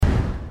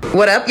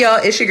What up, y'all?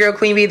 It's your girl,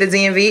 Queen Bee, the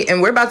DMV,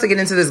 and we're about to get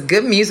into this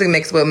good music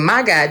mix with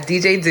my guy,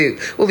 DJ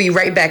Duke. We'll be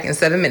right back in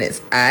 7 minutes.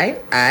 I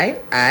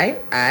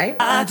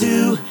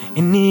do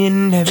in the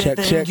end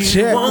everything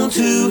you want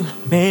to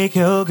make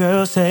your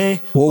girl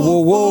say,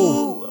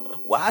 whoa.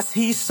 Why's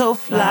he so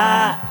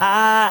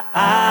fly?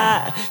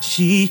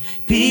 She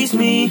beats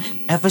me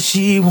ever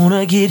she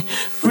wanna get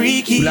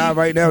freaky. Live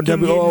right now,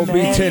 WOB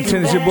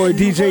 1010. It's your boy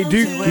DJ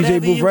Duke,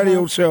 DJ Booth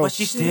Radio Show. But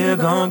she still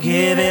gon'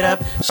 give it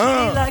up. She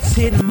likes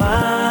hitting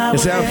my way.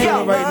 That's how I'm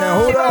feeling right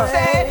now. Hold up.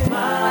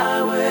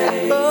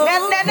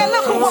 Now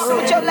look who walking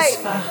with your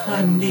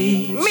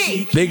lady.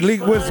 Me. Big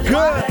League was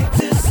good.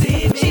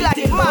 She like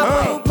it my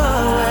way.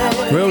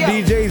 Real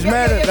DJs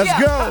matter. Let's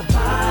go.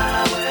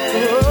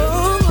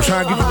 I'm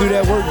trying to get you through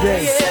that work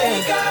day.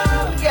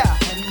 Yeah.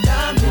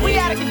 We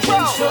out of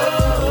control.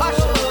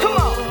 Come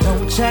on.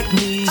 Don't check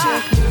me.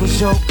 It was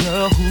your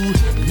girl who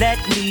let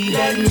me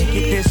get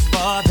this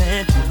far.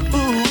 Then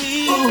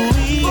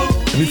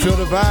If you feel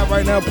the vibe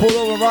right now, pull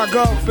over, rock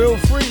up, feel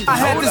free. I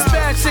had this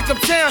bad chick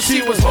uptown,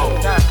 she was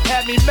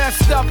had me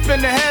messed up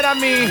in the head, I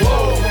mean.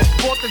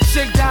 Bought the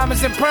chick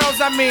diamonds and pearls,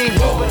 I mean.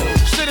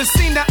 Should've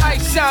seen the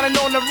ice shining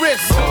on the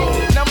wrist.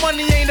 Now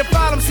money ain't a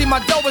problem, see my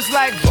dough is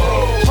like.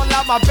 Pull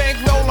out my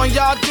bankroll on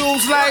y'all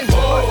dudes like.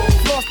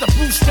 Lost the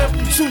blue strip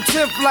from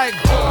 2/10 like.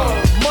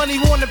 Money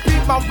wanna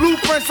peep my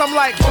blueprints, I'm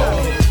like.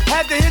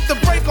 Had to hit the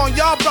brake on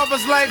y'all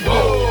brothers like.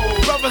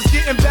 Brothers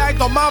getting bagged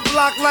on my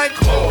block like.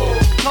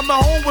 Coming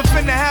home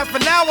within a half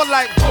an hour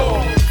like.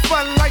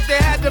 Fun like they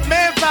had the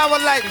manpower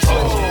like.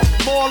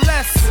 More or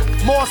less,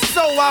 more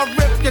so I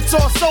rip your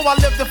torso, I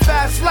live the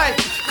fast life.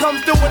 Come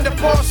through in the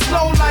pour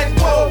slow like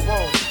whoa.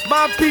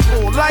 My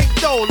people like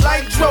dough,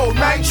 like dro,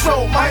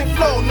 nitro, my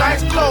flow,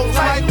 nice clothes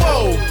like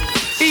whoa.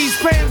 Ease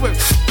pain with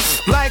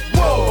like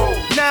whoa.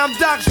 Now I'm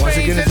Doc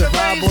Strange in the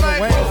range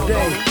like whoa.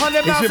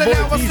 100 miles an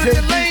hour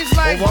switching lanes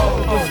like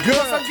whoa.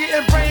 Plus I'm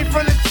getting brain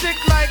from the chick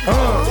like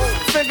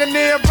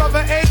fingernail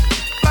brother ache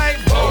like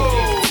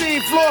whoa.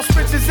 Team floor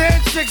switches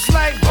and chicks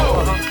like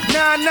whoa.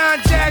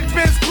 9-9 Jag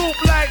Benz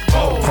coupe like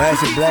whoa.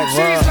 Classic black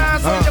cheese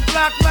lines on your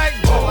block like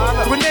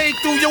whoa. Grenade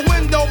through your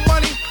window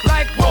money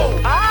like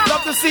whoa.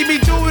 Love to see me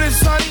do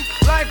this, honey,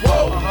 like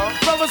whoa.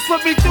 Brothers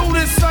put me through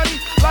this, honey,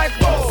 like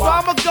whoa. So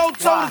I'ma go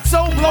toe to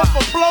toe, blow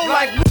for blow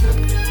like.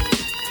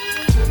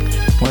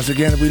 Once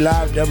again, we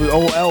live,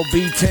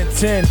 WOLB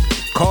 1010.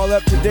 Call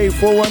up today,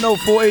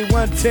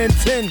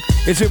 410-481-1010.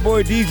 It's your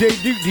boy DJ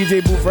Duke, DJ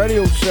Booth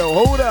Radio Show.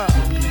 Hold up.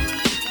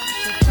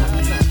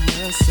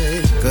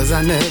 Cause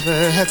I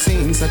never had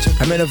seen such a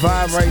I'm in a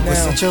vibe right now.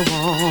 Such a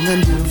warm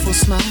and beautiful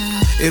smile.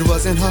 It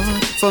wasn't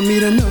hard for me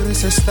to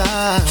notice her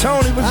style.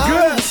 Tony was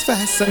good. I was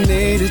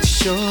fascinated,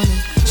 surely.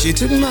 She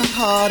took my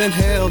heart and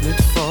held it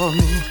for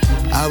me.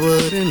 I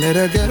wouldn't let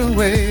her get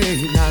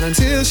away, not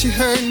until she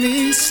heard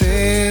me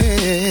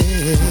say,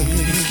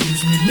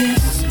 excuse me,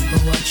 miss,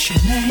 but what's your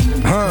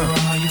name? Where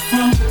are you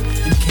from?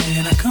 And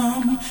can I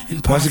come?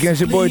 And once again,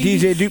 it's your boy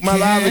DJ Duke, my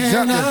live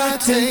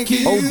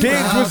executive. Oh,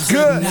 Diggs was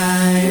good.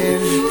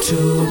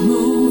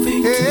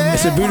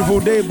 It's a beautiful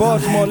day,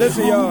 Baltimore.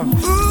 Listen, y'all.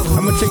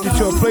 I'm gonna take you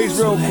to a place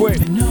real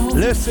quick.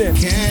 Listen,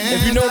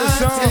 if you know the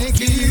song,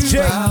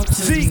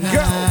 JC,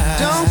 go.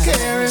 Don't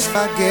care if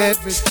I get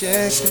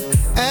rejected.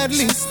 At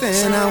least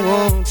then I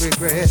won't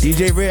regret.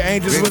 DJ Red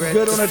Angels was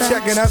good on the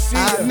check, and I see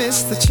ya. I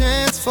missed the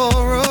chance for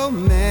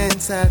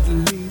romance at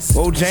least.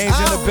 Bo James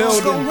in the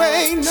building. I walk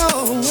away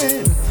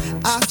knowing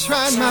I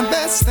tried my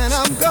best and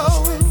I'm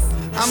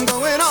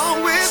going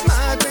on with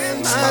my day,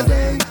 my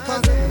day.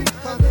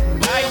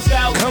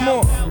 Come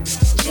on.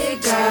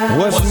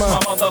 What's my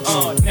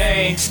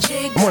name?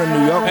 I'm on a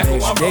New York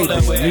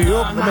today. New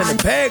York, I'm in the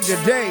bag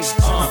today.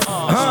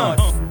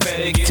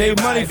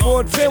 Take money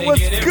for a 10.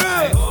 What's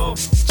good?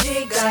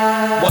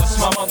 What's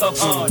my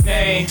motherfucking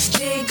name?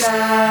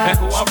 And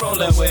who I'm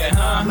rolling with,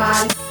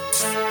 huh?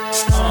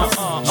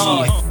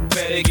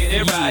 Better get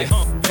it right.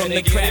 From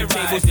the crap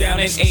tables down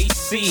in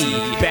AC.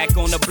 Back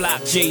on the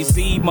block,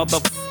 Jay-Z, from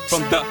the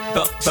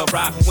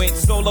rock went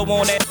solo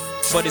on that.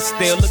 But it's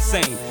still the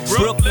same.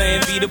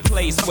 Brooklyn be the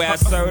place where I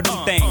serve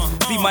them things.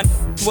 See, my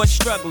was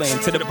struggling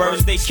till the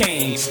birds they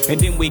came. And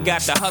then we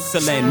got the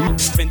hustling,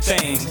 moving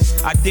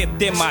things. I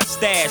dipped in my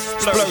stash,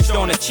 splurged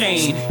on a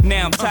chain.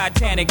 Now I'm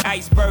Titanic,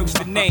 icebergs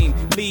the name.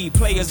 Lead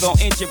players on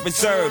injured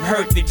reserve,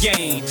 hurt the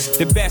game.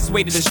 The best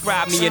way to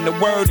describe me in the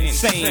word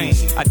insane.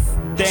 I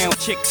down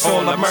chicks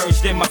all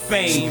emerged in my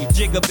fame.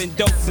 Jig up in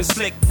dopes and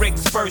slick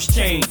bricks, first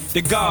chain.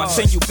 The gods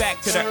send you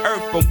back to the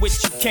earth from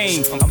which you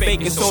came. I'm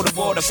baking soda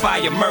water,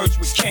 fire merged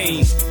with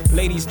cane.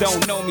 Ladies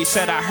don't know me,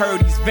 said I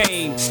heard he's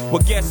vain.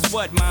 Well, guess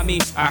what,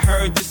 mommy? I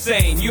heard the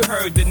same. You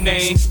heard the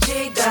name.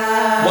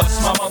 What's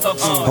my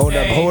motherfucker? Hold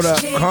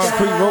up.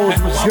 Concrete Rose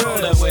was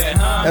good.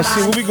 Let's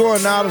see, where we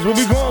going now? Where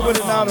we going with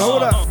it now?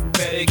 Hold up.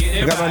 I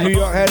got my New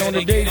York hat on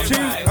today, too.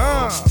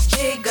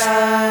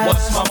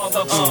 What's my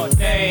motherfucking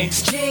name?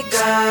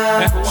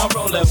 And who I'm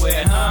rolling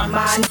with, huh?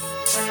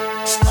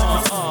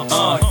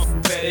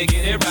 Better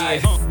get it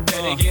right.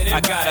 I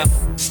got a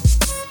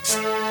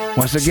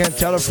Once again,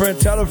 tell a friend.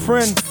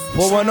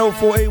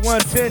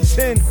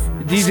 410-481-1010.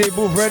 The DJ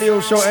Booth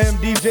Radio Show. I am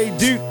DJ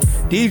Duke.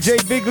 DJ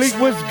Big League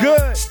was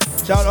good.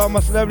 Shout out to all my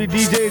celebrity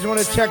DJs want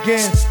to check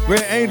in.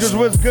 Red Angels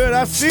was good.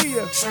 I see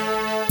you.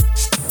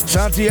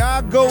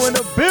 Santiago in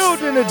the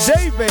building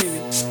today, baby.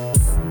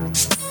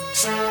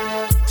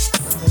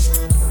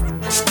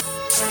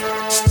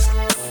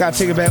 Gotta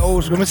take it back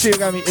old school. Let me see if I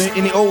got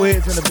any old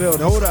heads in the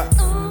building. Hold up.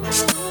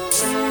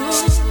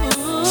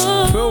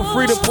 Feel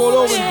free to pull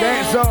over and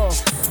dance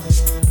off.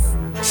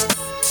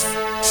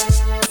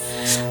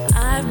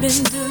 I've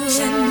been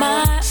doing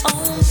my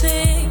own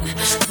thing.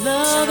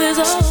 Love has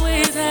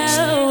always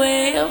had a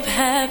way of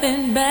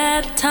having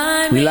bad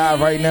timing. We live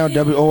right now,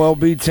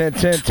 WOLB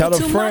 1010. Tell a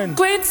friend.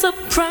 Great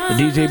surprise,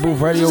 the DJ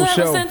Booth Radio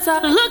Show. Since I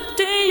looked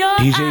in your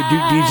DJ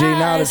Duke, DJ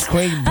Niledge,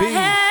 Queen B. I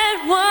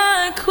had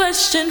one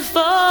question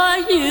for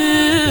you.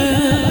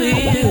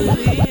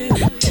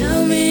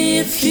 Tell me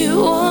if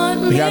you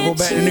want me. We gotta go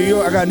back to New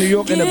York. I got New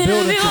York in the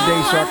building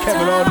today, so I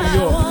kept it all New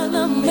York. I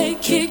wanna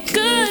make it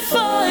good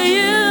for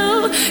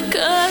you,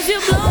 'cause you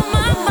blow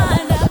my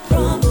mind. I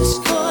promise,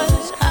 boy,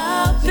 that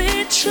I'll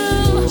be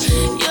true.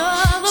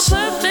 You're the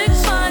perfect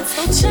find,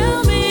 so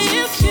tell me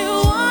if you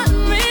want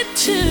me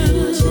to.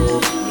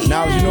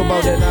 Now, you know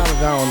about that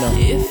knowledge? I don't know.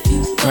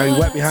 Now you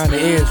wet behind the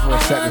ears for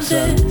a second,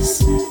 son.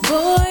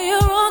 Boy,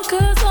 you're wrong,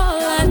 'cause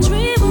all I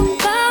dream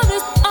about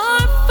is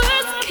our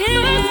first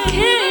kiss.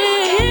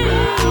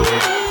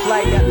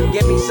 Player,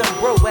 give me some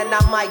brew and I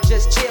might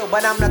just chill.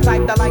 But I'm the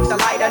type that like to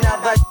light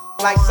another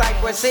like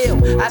Cypress Hill.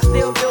 I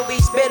still do be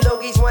spit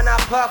loogies when I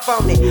puff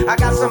on it. I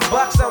got some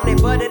bucks on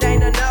it, but it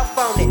ain't enough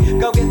on it.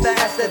 Go get the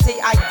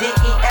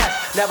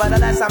STIDES.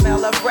 Nevertheless, I'm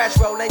hella fresh,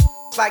 rolling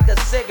like a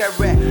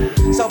cigarette.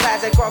 So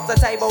pass it across the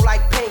table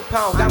like ping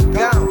pong. I'm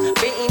gone,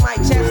 beating my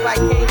chest like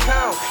King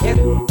Kong.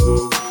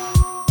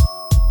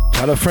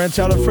 Tell a friend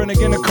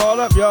again to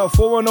call up, y'all.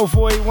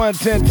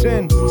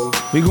 410-481-1010.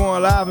 We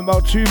going live in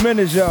about 2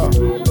 minutes, y'all.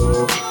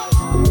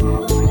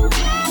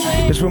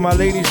 This for my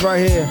ladies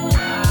right here.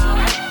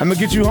 I'm gonna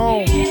get you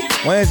home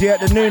Wednesday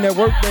afternoon at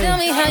work day. Tell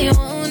me how you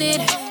want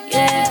it,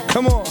 yeah.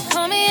 Come on.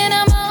 Call me and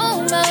I'm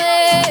on my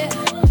way.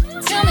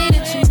 Tell me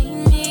that you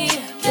need me,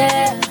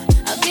 yeah.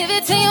 I'll give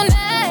it to you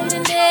night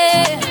and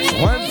day.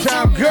 One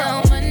time,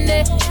 girl.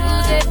 Monday,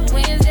 Tuesday,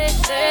 Wednesday,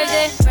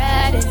 Thursday,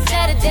 Friday,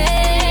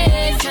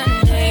 Saturday,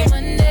 Sunday,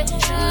 Monday,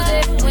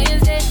 Tuesday,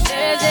 Wednesday,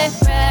 Thursday,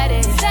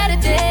 Friday,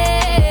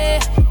 Saturday,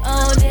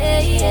 all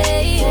day,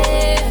 yeah,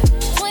 yeah.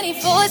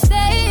 24/7.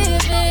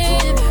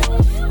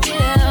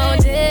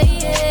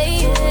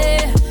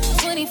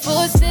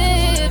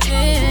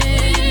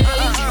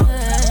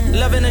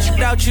 Loving the shit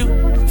without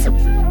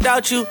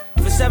you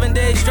for 7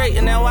 days straight,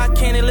 and now I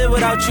can't live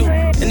without you.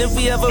 And if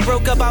we ever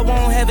broke up, I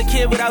won't have a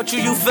kid without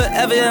you. You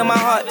forever in my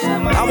heart.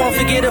 I won't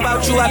forget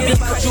about you. I be.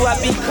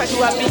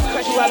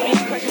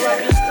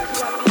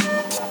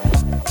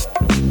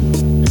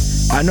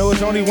 I know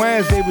it's only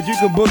Wednesday, but you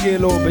can boogie a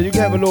little bit. You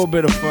can have a little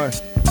bit of fun.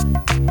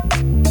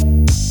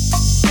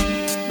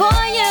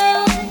 Boy,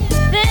 you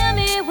fill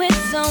me with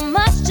so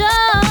much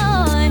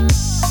joy.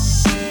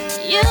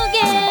 You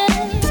get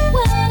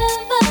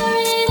whatever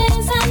it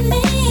is I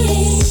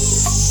need.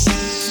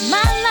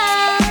 My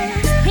love,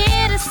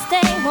 here to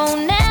stay,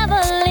 won't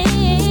never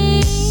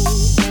leave.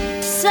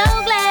 So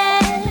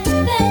glad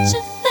that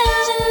you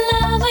fell in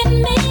love with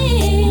me.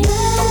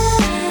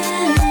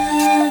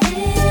 Love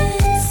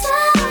is so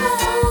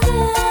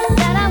good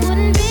that I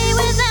wouldn't be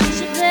without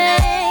you,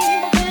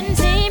 babe. Couldn't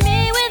see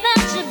me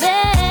without you, babe.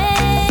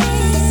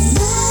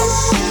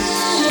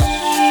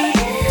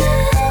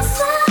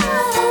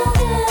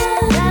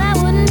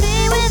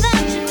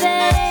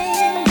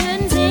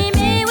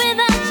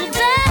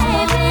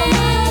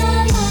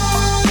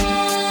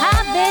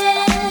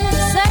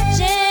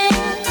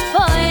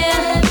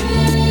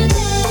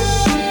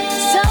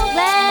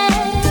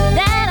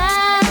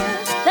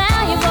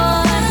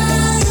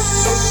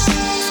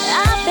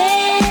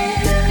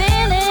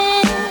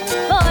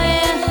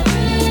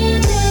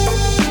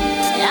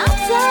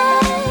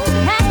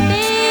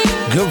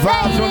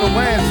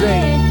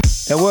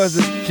 That was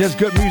Just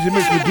Good Music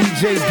Mix with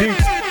DJ Duke.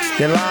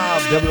 They're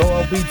live,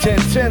 WOLB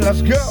 1010.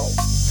 Let's go.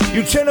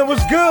 You tenor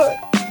was good.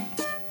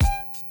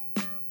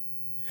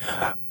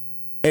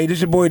 Hey, this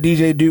is your boy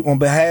DJ Duke. On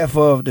behalf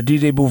of the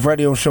DJ Booth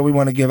Radio Show, we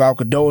want to give our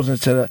condolences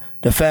to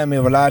the family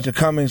of Elijah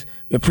Cummings.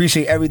 We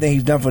appreciate everything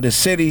he's done for this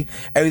city,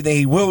 everything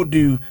he will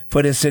do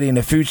for this city in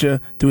the future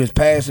through his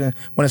passing.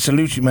 Want to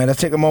salute you, man. Let's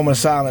take a moment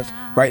of silence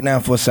right now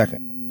for a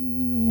second.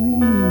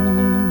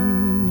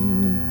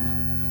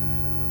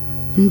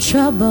 In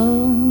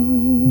trouble,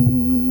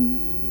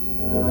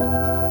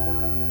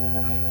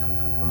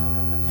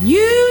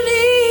 you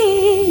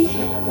need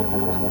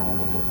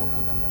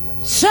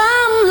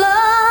some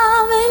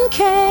love and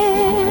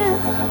care.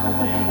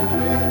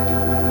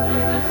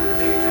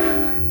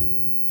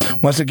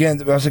 Once again,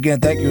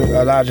 thank you,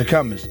 Elijah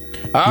Cummings.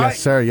 right.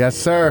 Yes,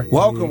 sir.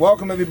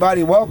 Welcome,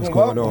 everybody. Welcome.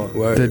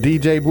 The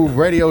DJ Booth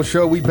Radio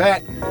Show, we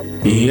back.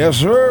 Yes,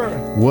 sir.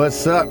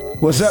 What's up?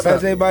 How's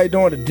everybody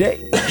doing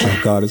today?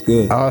 Oh, God, it's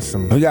good.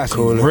 Awesome. We got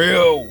some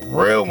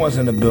real ones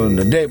in the building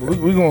today, but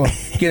we're going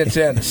to get into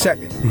that in a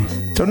second.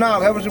 So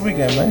now, how was your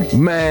weekend,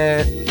 man?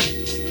 Man,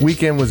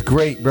 weekend was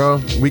great,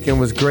 bro. Weekend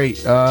was great.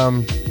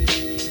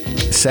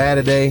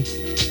 Saturday,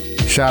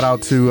 shout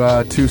out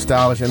to Too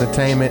Stylish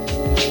Entertainment.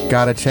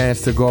 Got a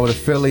chance to go over to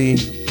Philly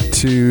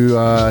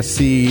to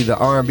see the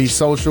R&B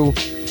Social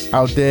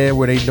out there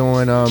where they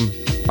doing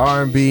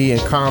R&B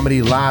and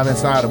comedy live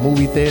inside a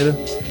movie theater.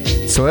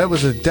 So it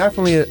was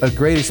definitely a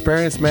great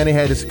experience, man. They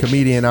had this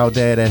comedian out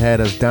there that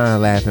had us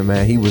dying laughing,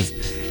 man. He was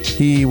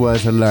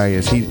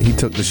hilarious. He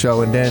took the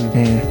show, and then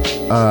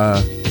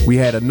we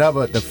had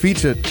the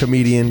featured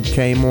comedian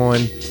came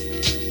on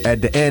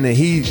at the end, and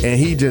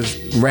he just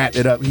wrapped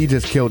it up. He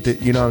just killed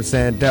it. You know what I'm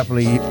saying?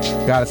 Definitely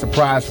got a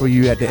surprise for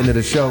you at the end of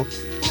the show.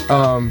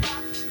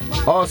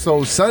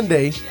 Also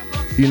Sunday,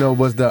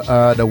 was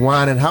the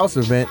Wine and House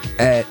event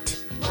at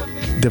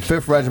the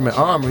 5th Regiment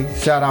Armory.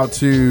 Shout out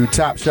to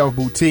Top Shelf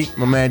Boutique,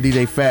 my man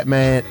DJ Fat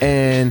Man,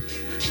 and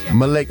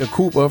Malika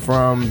Cooper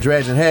from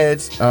Dredging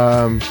Heads.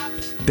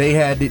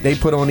 They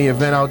put on the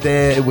event out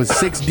there. It was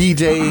 6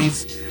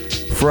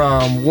 DJs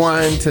from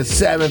 1 to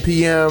 7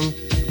 p.m.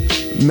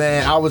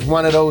 Man, I was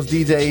one of those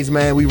DJs,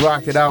 man. We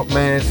rocked it out,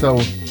 man. So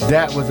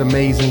that was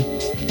amazing.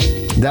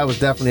 That was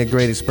definitely a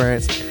great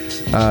experience.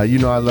 I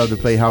love to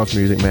play house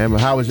music, man.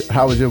 But how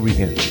was your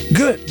weekend?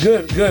 Good.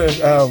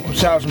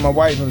 Shout out to my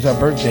wife. It was her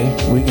birthday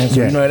weekend,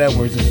 so you know how that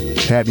works.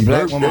 It's Happy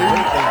Black birthday. woman's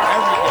birthday.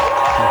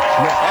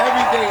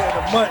 Every day of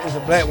the month is a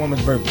Black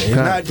woman's birthday. It's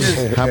not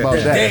just how about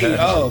the that? day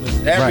of.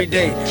 It's every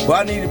day. Well,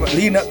 I needed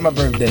leading up to my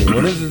birthday.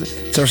 Well,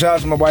 so shout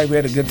out to my wife. We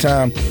had a good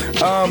time.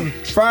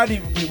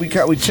 Friday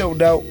we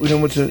chilled out. We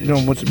went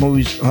to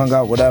movies, hung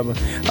out, whatever.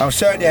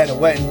 Saturday I had a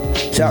wedding.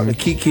 Shout out to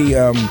Kiki,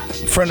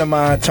 friend of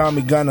mine,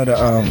 Tommy Gunner,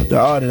 the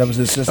artist. That was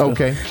his sister.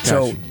 Okay.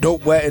 So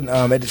dope wedding.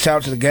 Shout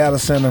out to the Gala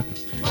Center.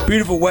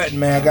 Beautiful wedding,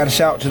 man. I got a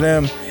shout out to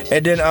them.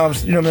 And then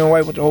me and my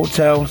wife went to the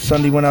hotel.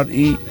 Sunday went out to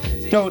eat.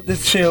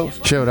 This chilled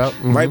out.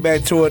 Mm-hmm. Right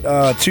back to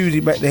it.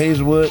 Tuesday back to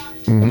Hazelwood.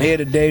 Mm-hmm. I'm here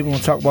today. We're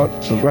gonna talk about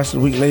the rest of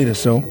the week later.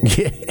 So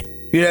yeah.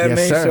 You know what I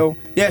mean? Sir. So,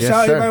 shout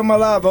out to everybody on my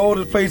live. The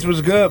oldest place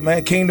was good,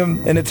 man.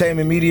 Kingdom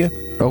Entertainment Media.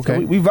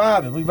 Okay. So we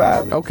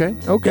vibing. Okay.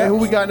 Yeah. Who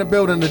we got in the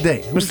building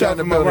today? What's up in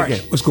the building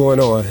again? What's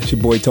going on? It's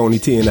your boy Tony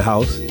T in the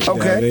house.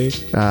 Okay.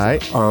 All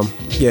right. I'm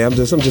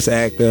just an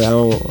actor. I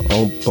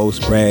don't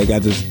boast brag. I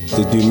just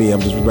do me.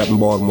 I'm just repping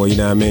Baltimore. You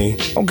know what I mean?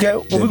 Okay.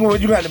 Well,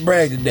 you got to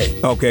brag today.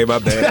 Okay, my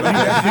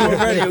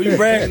bad. You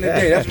bragging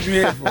today. That's what you're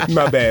here for.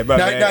 My bad.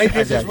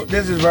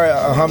 This is very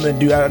humbling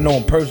dude. I know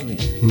him personally.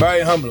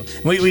 Very humbling.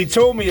 When he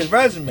told me his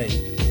resume,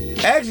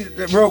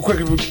 actually, real quick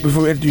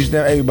before we introduce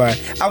everybody,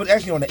 I was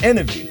actually on the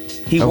interview.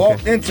 He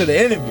walked into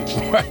the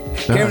interview, right?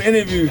 Came to the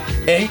interview,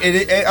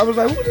 and I was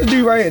like, who's this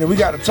dude right here? And we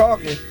got to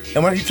talking,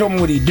 and when he told me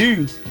what he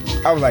do,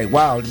 I was like,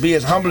 wow, to be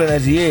as humbling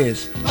as he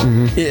is,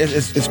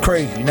 it's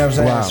crazy, you know what I'm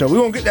saying? Wow. So we're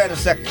going to get that in a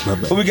second.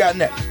 What we got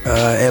next?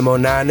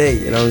 MO98,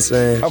 you know what I'm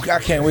saying? Okay, I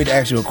can't wait to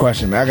ask you a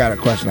question, man. I got a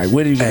question, like,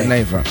 where did you get the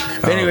name from?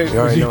 Anyway,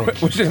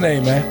 what's your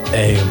name, man?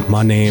 Hey,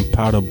 my name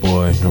Powder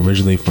Boy,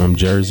 originally from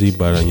Jersey,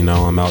 but,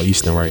 I'm out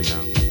eastern right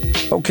now.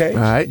 Okay. All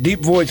right. Deep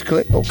voice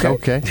click. Okay.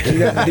 Okay.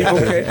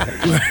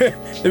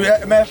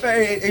 Matter of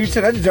fact, you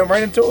said I just jump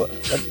right into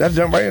it. Let's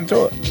jump right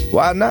into it.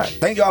 Why not?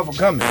 Thank y'all for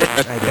coming.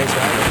 Hey, thanks for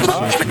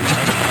having me.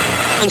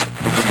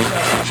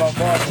 About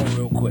Baltimore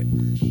real quick.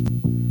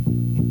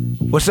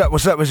 What's up?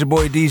 It's your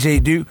boy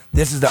DJ Duke.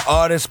 This is the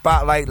Artist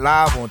Spotlight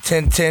live on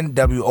 1010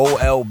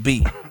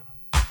 WOLB.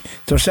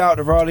 So shout out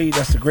to Raleigh.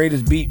 That's the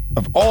greatest beat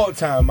of all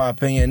time, in my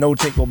opinion. No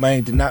Take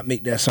Bang did not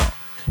make that song.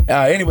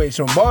 Anyway,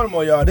 so in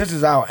Baltimore, y'all, this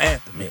is our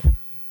anthem here.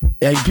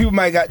 Yeah, you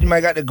might got the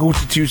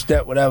Gucci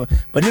 2-step, whatever,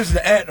 but this is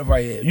the anthem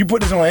right here. You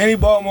put this on any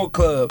Baltimore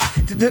club.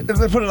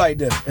 Let's put it like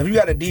this: if you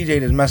got a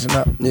DJ that's messing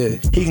up,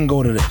 he can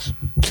go to this.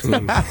 This is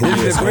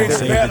the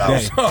greatest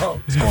bailout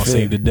song. It's gonna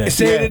save the day.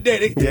 Save the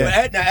day.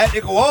 They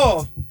go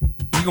off.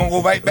 You gonna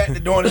go right back to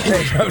doing the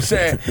thing. You know what I'm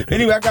saying?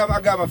 Anyway, I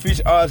got my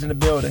featured artists in the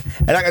building,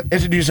 and I got to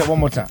introduce you one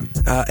more time.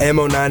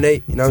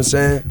 MO98, you know what I'm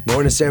saying?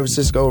 Born in San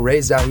Francisco,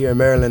 raised out here in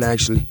Maryland,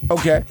 actually.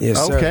 Okay.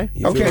 Yes, sir.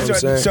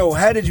 Okay. So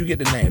how did you get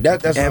the name?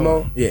 That's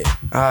Ammo. Yeah.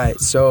 All right.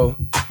 So,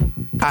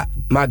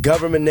 my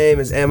government name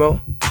is Ammo.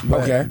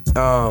 Okay.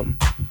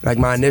 Like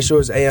my initial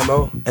is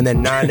AMO, and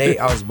then 98.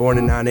 I was born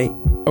in 98.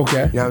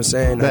 Okay. You know what I'm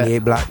saying? 98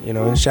 block.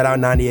 Shout out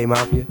 98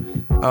 Mafia.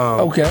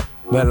 Okay.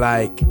 But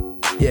like.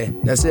 Yeah,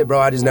 that's it, bro.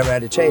 I just never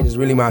had to change. It's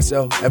really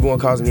myself. Everyone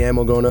calls me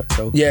Ammo growing up,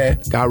 so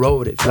gotta roll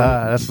with it.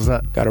 That's what's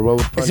up. Gotta roll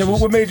with the punches. So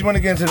what made you want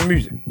to get into the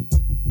music?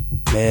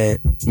 Man,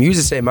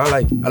 music saved my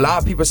life. A lot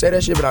of people say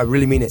that shit, but I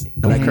really mean it.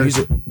 Like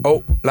music.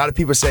 A lot of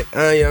people say,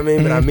 you know what I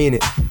mean? But I mean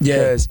it. Yeah.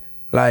 Because,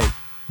 like,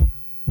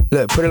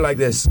 look, put it like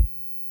this.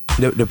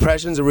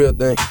 Depression's a real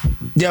thing.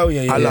 Yeah.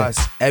 I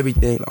lost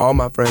everything, all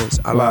my friends.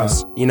 I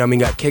lost,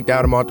 got kicked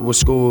out of multiple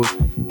schools,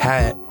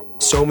 had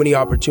so many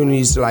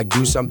opportunities to like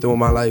do something with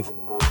my life.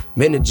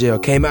 been to jail,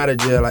 came out of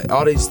jail, like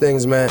all these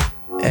things, man.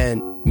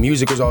 And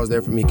music was always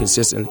there for me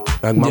consistently.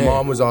 Like my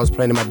mom was always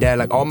playing to my dad.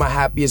 Like all my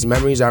happiest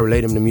memories, I relate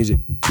them to music.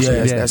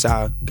 So that's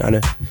how I kind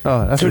of.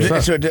 Oh, that's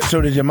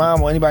so did your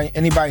mom or anybody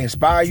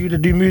inspire you to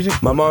do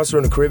music? My mom's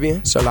from the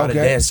Caribbean, so a lot of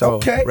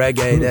dancehall,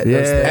 reggae,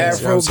 those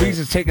things, Afro beats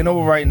is taking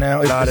over right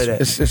now. A lot of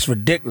that. It's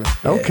ridiculous.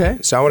 Yeah. Okay,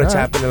 so I want to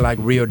tap into like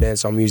real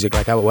dancehall music,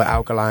 like what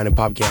Alkaline and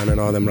Popcorn and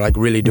all them like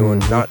really doing,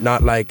 not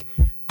like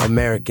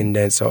American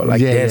dancehall,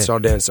 like dancehall.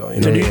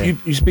 You know? So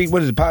you speak,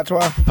 what is it,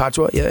 patois?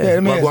 Patois,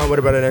 Wagwan with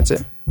a brother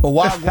dancer.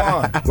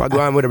 Wagwan.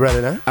 Wagwan with a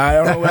brother, huh? I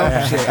don't know what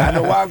else you say. I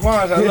know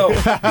Wagwans, I know.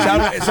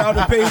 Shout out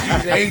to Pages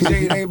and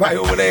AJ and everybody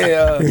over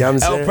there. You know what I'm El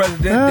saying?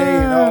 Presidente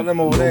and all them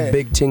over there.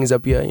 Big things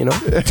up here, you know?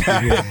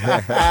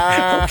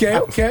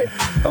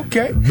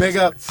 Okay. Big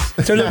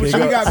ups. So we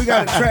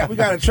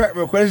got a track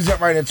real quick. Let's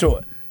jump right into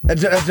it.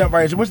 Let's jump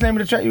right into it. What's the name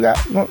of the track you got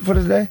for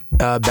this day?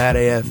 Bad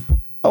AF.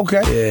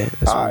 Okay. Yeah,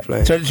 that's what I'm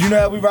playing. So you know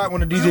how we rock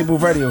on the DJ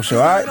Booth Radio Show,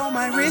 all right?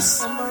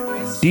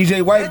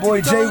 DJ White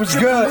Boy J was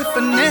good.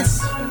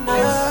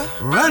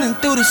 Running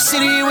through the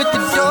city with the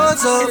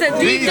doors up. It's a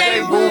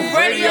DJ Booth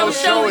Radio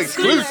Show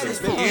exclusive.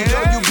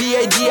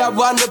 WBAG, I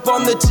wind up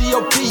on the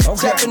TOP.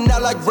 Tapping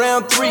out like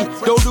round 3.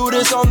 Don't do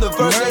this on the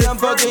verse. I'm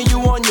bugging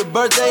you on your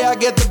birthday. I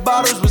get the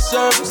bottles with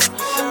service.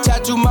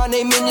 Tattoo my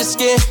name in your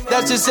skin.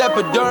 That's just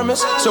epidermis.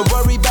 So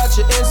worry about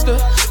your Insta.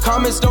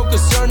 Comments don't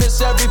concern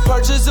us. Every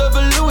purchase of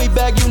a Louis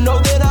bag, you know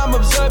that I'm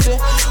observing.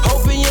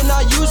 Hoping you're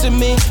not using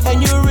me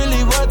and you're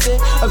really worth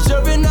it.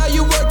 Observing how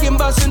you working,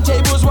 busting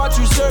tables, watch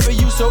you serve it.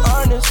 You so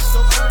earnest.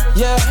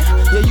 Yeah,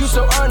 you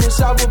so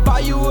earnest. I will buy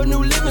you a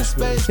new living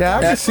space. Yeah,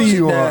 I can see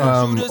you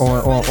on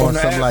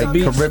some like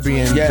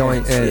Caribbean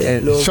joint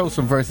and show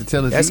some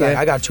versatility. That's like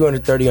I got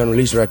 230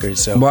 unreleased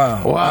records. So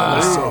wow.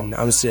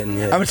 I'm sitting.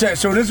 Yeah. I'm gonna tell you.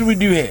 So this is what we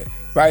do here,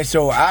 right?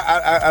 So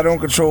I don't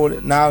control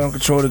it. Now I don't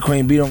control it.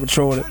 Queen B don't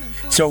control it.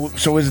 So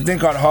it's a thing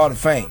called the Hall of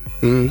Fame.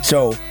 Mm-hmm.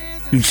 So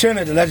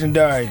Uchenna, the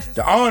legendary,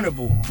 the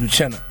honorable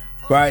Uchenna,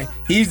 right?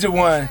 He's the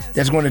one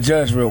that's going to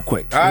judge real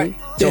quick. All right.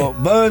 Mm-hmm. So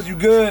Buzz, you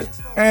good?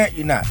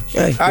 You're not.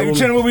 Hey, all right,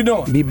 Uchenna, what we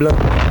doing? Be blunt.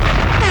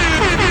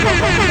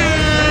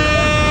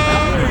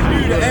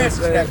 To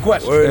answer that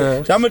question.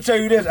 So I'm gonna tell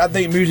you this. I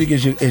think music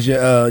is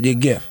your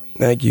gift.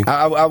 Thank you.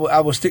 I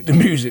will stick to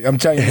music. I'm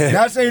telling you.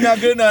 Not saying you're not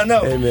good enough.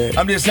 No. Hey,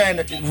 I'm just saying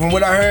that from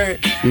what I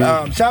heard.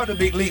 Shout out to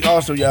Big Leak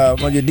also,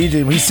 on your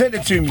DJ. He sent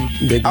it to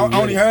me. I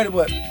only heard it,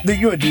 but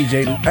you're a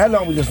DJ. How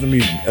long we listen to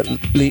music,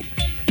 Leak?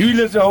 You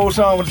listen to the whole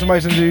song when somebody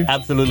sends you?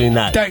 Absolutely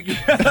not. Thank you.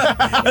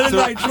 That's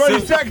like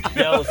 20 seconds.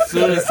 Yo,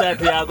 soon as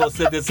Santiago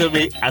sent this to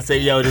me, I say,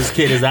 yo, this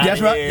kid is out That's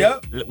of right. here.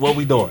 Yep. What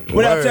we doing?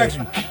 What I text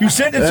you? You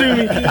sent it to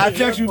me. I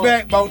text you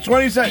back about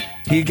 20 seconds.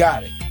 He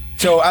got it.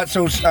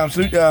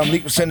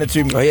 Leak was sending it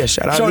to me. Oh yeah,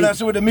 shout out. So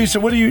that's what it means. So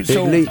what are you?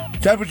 So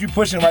that's what you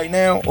pushing right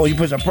now, or you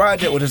pushing a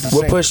project, or just the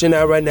same? We're pushing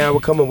out right now. We're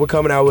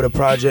coming out with a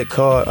project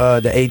called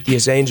The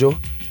Atheist Angel.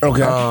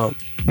 Okay.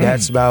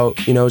 That's about,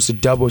 it's a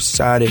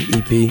double-sided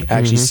EP.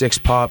 Actually, 6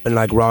 pop and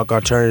like rock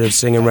alternative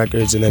singing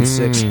records, and then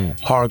 6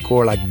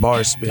 hardcore like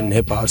bar spin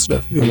hip hop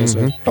stuff. You know what I'm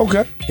saying?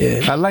 Okay.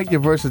 Yeah. I like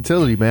your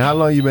versatility, man. How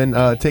long you been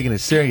taking it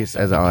serious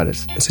as an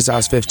artist? Since I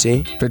was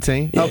 15.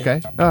 15? Yeah.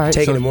 Okay. All right.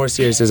 Taking it more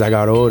serious as I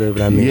got older,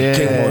 but I mean,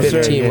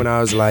 15 when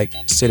I was like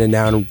sitting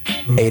down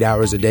 8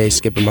 hours a day,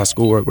 skipping my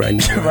schoolwork right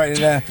now. Right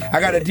now. I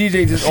got a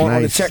DJ just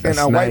on the check in.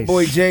 White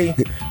Boy J.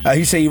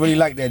 He said he really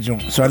liked that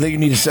joint. So I think you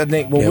need to. I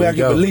think we gotta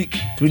get the Leak.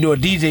 We do a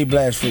DJ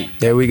blast for you.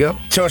 There we go.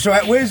 So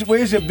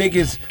where's your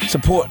biggest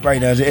support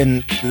right now? Is it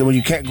in where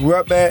you grew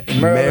up at?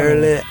 In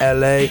Maryland,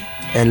 LA,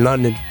 and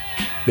London.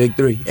 Big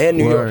 3. And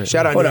New York.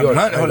 Shout out New York.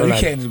 Hold on. You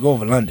can't just go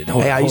over London.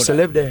 I used to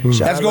live there.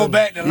 Let's go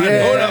back to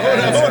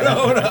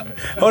London.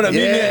 Hold on.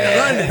 Meet me at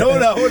London.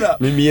 Hold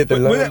up. Meet me at the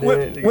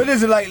London. What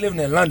is it like living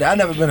in London? I've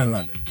never been in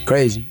London.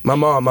 Crazy. My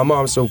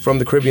mom, so from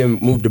the Caribbean,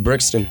 moved to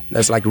Brixton.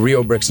 That's like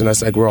real Brixton.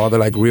 That's like where all the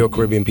like real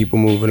Caribbean people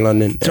move in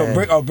London. So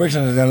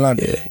Brixton is in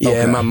London. Yeah.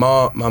 Okay. And my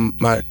mom,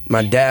 my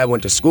dad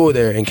went to school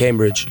there in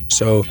Cambridge.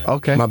 So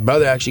my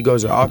brother actually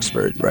goes to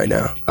Oxford right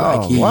now.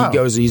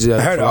 He's a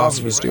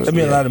philosophy student. There's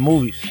been a lot of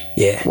movies.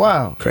 Yeah.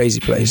 Wow. Crazy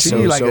place. So,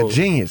 like a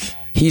genius.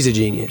 He's a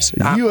genius.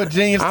 You a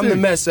genius I'm too. the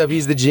mess up.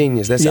 He's the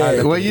genius. That's how I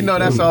look. Well,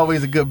 that's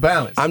always a good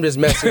balance. I'm just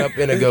messing up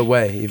in a good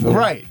way. You feel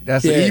right.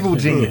 That's an evil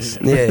genius.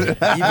 Yeah.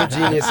 Evil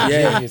genius and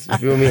genius. You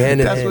feel me? Hand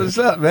in hand. That's what's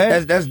up,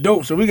 man. That's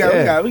dope. So we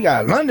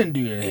got London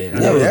dude in here.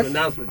 That's an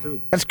announcement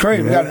too. That's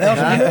crazy. We got an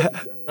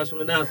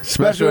announcement.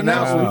 Special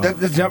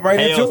announcement. Let's jump right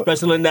into it.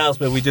 Special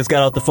announcement. We just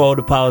got off the phone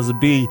with Powers of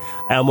B.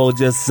 Elmo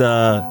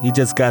he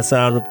just got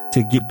signed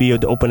to be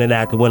the opening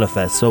act at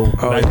Winterfest. So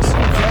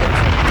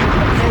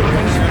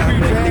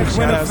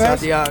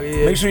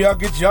Winterfest. Make sure y'all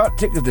get y'all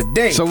tickets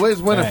today. So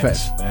where's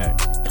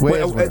Winterfest?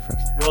 Where's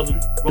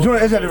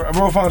Winterfest? Is that the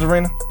Royal Farms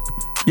Arena?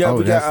 Yeah,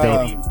 we got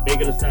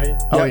Megan Thee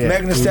Stallion.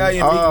 Megan Thee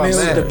Stallion, Meek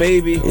Mill, the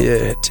baby.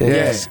 Yeah,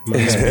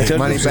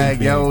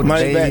 Moneybag Yo,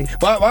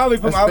 Moneybag. Why we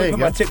put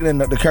my ticket in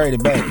to carry the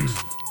bags?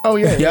 Oh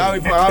yeah. Yeah, I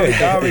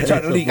already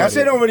tried to leak. I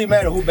said it don't really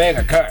matter who bag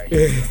I carry.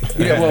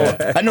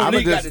 I know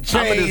Leak got the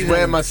chains. I'm just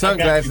wearing my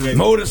sunglasses,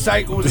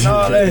 motorcycles and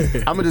all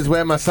that. I'm gonna just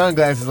wear my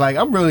sunglasses like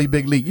I'm really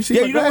Big Leak. You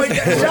see my glasses?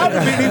 Shout out to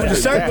Big Leak with the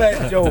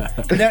sunglasses, yo.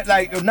 And that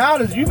now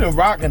that you've been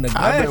rocking the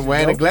glasses. I've been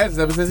wearing the glasses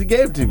ever since he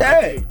gave it to me.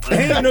 Hey, he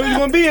didn't know you were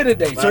gonna be here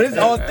today, so this is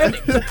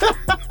authentic.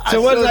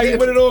 So what's like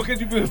what it all could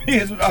you be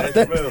here? So all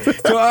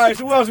right,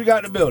 so who else we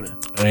got in the building?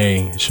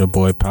 Hey, it's your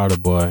boy Powder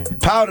Boy.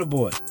 Powder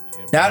Boy.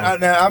 Now, I'm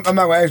not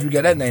gonna ask where you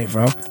got that name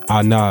from.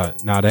 Nah,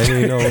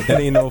 that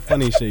ain't no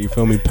funny shit. You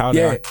feel me? Powder.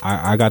 Yeah.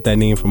 I got that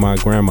name from my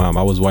grandma.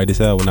 I was white as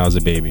hell when I was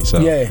a baby. So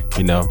yeah,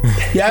 you know.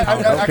 Yeah,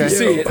 I can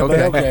see it.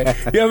 Okay.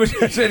 Yeah,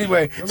 but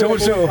anyway.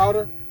 So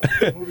Powder?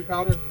 Movie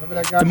Powder? Remember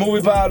that guy? The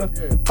movie Powder?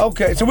 Yeah.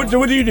 Okay. So what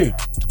do you do?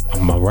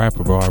 I'm a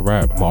rapper, bro. I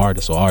rap. I'm an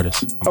artist.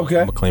 I'm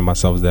gonna claim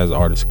myself as an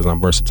artist because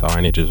I'm versatile. I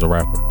ain't just a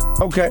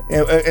rapper. Okay.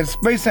 And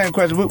Space Time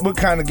question. What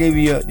kind of gave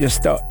you your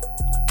start?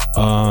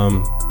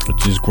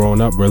 Just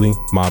growing up, really.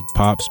 My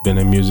pop's been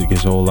in music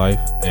his whole life.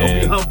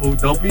 And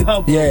Don't be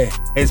humble. Yeah.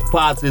 His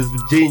pops is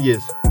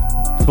genius.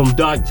 From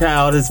Dark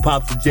Child, his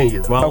pops a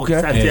genius. My uncle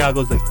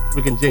Santiago's a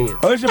freaking genius.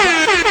 Oh, it's your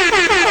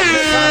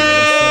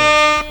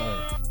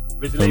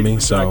feel me?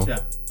 So,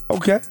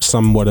 okay.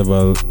 Somewhat of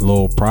a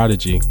little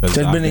prodigy. Just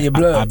been in your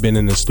blood. I've been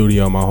in the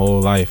studio my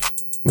whole life.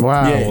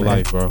 Wow. My whole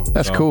life, bro.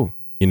 That's cool.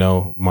 You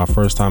know, my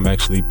first time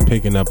actually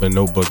picking up a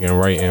notebook and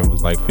writing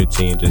was like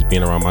 15, just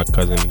being around my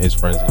cousin and his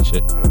friends and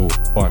shit. Ooh,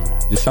 pardon me.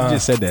 You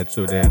just said that,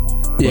 so damn.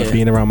 Yeah. But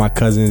being around my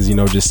cousins, you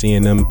know, just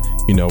seeing them,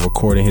 you know,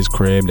 recording his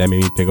crib, that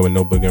made me pick up a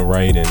notebook and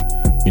write. And,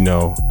 you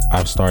know,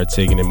 I started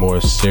taking it more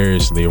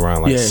seriously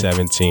around like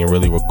 17,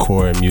 really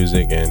recording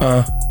music. And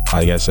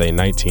like I say,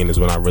 19 is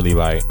when I really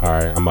like, all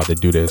right, I'm about to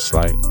do this.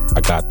 Like, I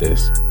got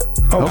this.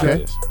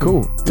 Okay,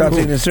 cool.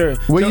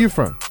 Where you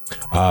from?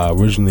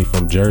 Originally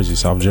from Jersey,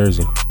 South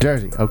Jersey.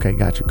 Jersey. Okay,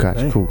 got you.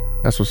 Cool.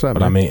 That's what's up.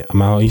 But man.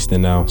 I'm out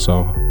Eastern now,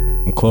 so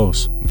I'm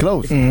close.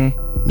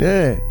 Mm-hmm.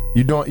 Yeah.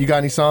 You got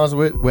any songs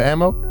with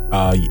Ammo?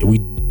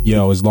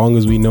 As long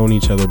as we known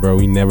each other, bro,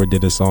 we never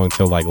did a song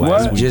till like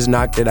last week. Just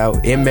knocked it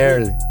out in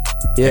Maryland.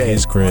 Yeah, at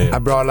his crib. I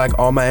brought like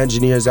all my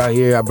engineers out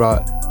here. I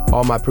brought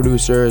all my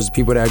producers,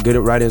 people that are good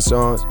at writing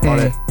songs, all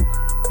that.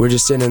 We're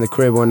just sitting in the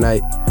crib one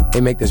night. They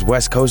make this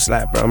West Coast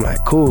slap, bro. I'm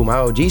like, cool. My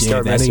OG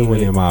started messing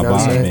with it. In my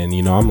vibe, and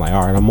you know, I'm like,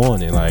 all right, I'm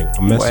on it. Like,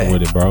 I'm messing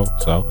with it, bro.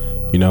 So,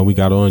 you know, we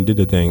got on and did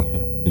the thing.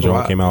 The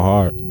joint came out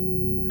hard.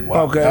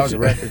 Wow. Okay, that was a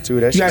record too.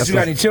 That you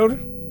got any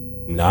children?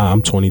 Nah,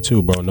 I'm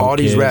 22, bro. No all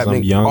kids. These rap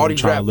I'm young. all I'm these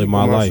trying to live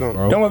my life,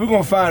 bro. Don't worry,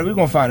 we're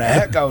gonna find a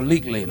heck out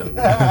leak later.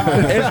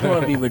 It's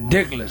gonna be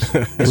ridiculous. I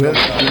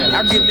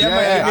might give me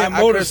a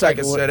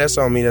motorcycle. That's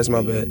on me. That's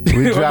my bad.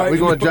 We're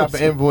gonna drop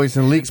an invoice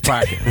in Leak's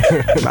pocket.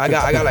 I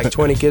got like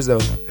 20 kids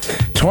though.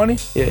 20?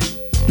 Yeah.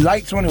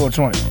 Like 20 or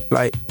 20?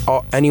 Like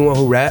anyone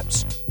who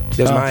raps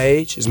that's my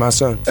age is my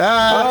son.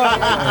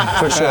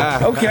 For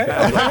sure. Okay.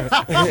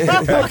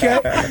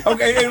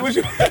 Hey, what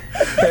you?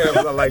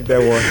 I like that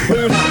one.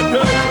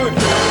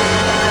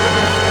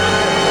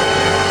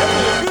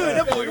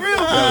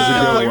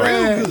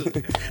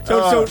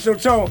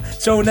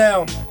 So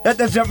now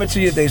let's jump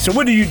into your thing. So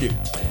what do you do?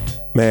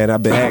 Man,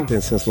 I've been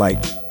acting since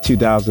like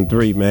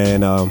 2003.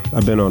 Man,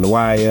 I've been on The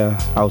Wire,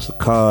 House of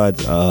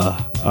Cards,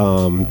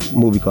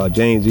 movie called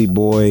James E.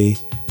 Boy.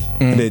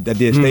 I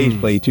did stage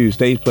play too.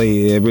 Stage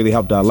play, it really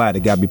helped out a lot.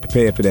 It got me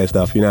prepared for that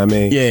stuff. You know what I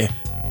mean? Yeah.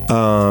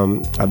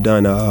 I've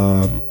done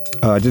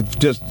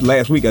just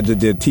last week I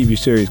did a TV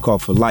series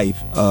called For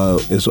Life.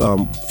 It's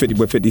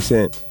 50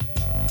 Cent.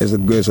 It's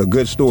a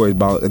good story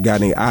about a guy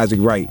named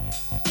Isaac Wright.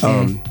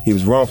 He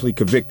was wrongfully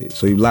convicted,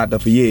 so he was locked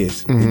up for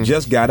years. He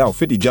just got out.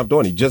 50 jumped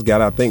on it. He just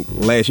got out, I think,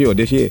 last year or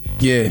this year.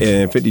 Yeah.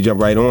 And 50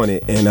 jumped right on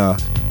it. And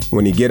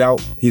when he get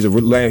out, he's a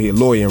lawyer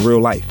in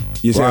real life.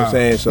 You see what I'm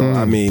saying? So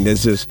I mean,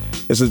 it's just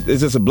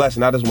a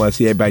blessing. I just want to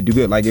see everybody do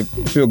good. Like it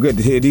feel good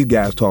to hear these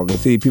guys talking,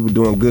 see people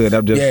doing good.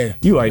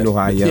 You already know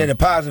how I am. Yeah, the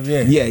positive.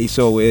 Yeah. Yeah.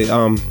 So it,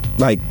 and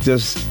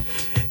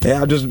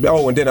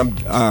then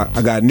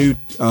I got a new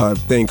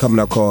thing coming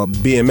up called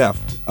BMF.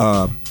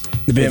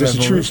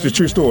 It's a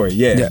true story.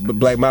 Yeah.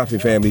 Black Mafia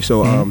family.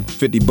 So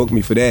 50 booked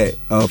me for that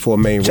for a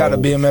main role. Shout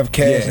out to BMF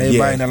Cash and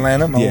everybody in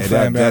Atlanta. My whole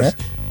family.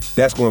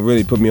 That's going to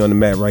really put me on the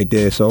map right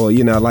there. So,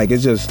 you know, like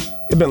it's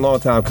been a long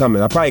time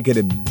coming. I probably could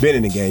have been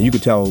in the game. You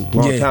could tell a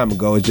long time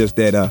ago. It's just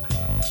that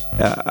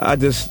I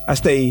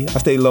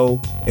stay low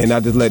and I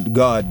just let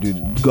God do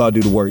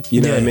the work.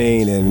 You know what I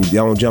mean? And I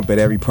don't jump at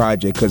every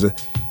project because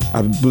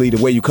I believe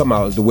the way you come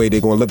out is the way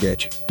they're going to look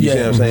at you. You see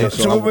what I'm saying?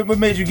 So what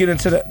made you get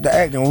into the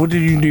acting? What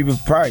did you do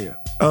prior?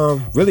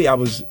 Really, I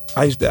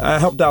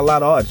helped out a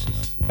lot of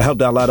artists. I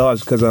helped out a lot of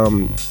artists because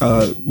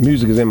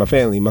music is in my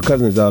family. My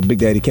cousin's Big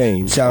Daddy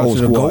Kane. Shout out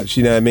to the GOAT.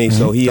 You know what I mean?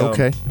 So he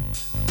okay.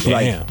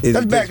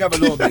 Let's back up a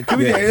little bit.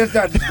 Let's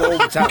not just go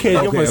over top.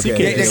 Can you go back to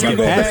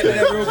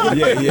that real quick?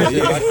 Yeah.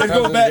 Let's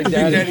go back to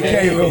Big Daddy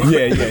Kane real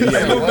quick. Yeah.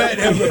 Let's go back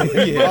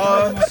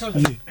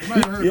there.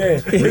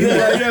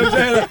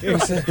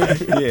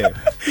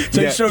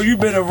 Yeah. So you've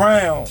been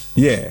around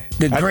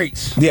the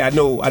greats. I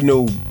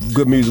know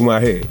good music when I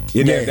heard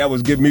it. That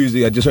was good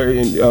music. I just heard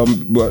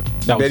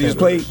that he just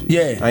played.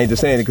 Yeah. I ain't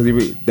just saying it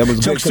because that was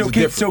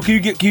good. So can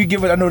you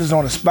give us, I know this is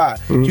on the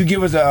spot, can you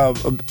give us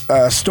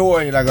a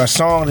story, like a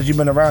song that you've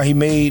been around, he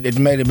made, that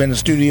may have been in the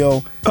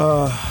studio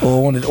or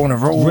on the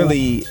road?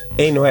 Really,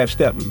 Ain't No Half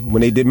Stepping.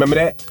 When they did, remember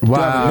that?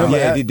 Wow.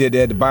 They did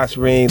that. The Boss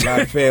Ring, a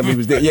lot of family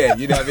was there. Yeah,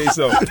 you know what I mean?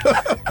 So,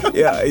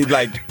 he's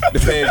like, the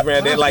fans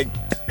ran there like.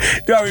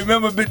 Do I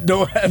remember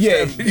Don't Have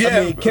Stepping?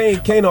 I mean,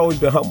 Kane always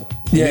been humble.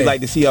 Yeah. He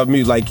like to see our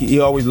music. Like, he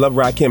always loved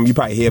Route Camp. You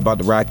probably hear about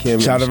the Route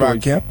Camp. Shout out to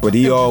Route Camp. But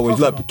he always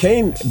loved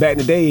Kane. Back in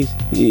the days,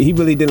 he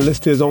really didn't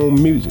listen to his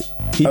own music.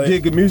 He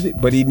did good music,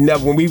 but he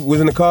never, when we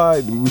was in the car,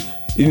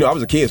 you know, I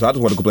was a kid, so I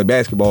just wanted to go play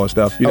basketball and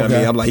stuff. You know what I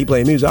mean? I'm like, he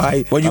playing music. All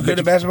right. Well, you good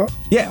at basketball?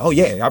 Yeah. Oh,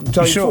 yeah. I'm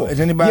telling you. Sure. Is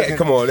anybody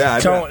come on.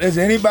 Is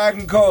anybody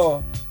can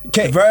call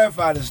to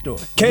verify the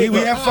story? We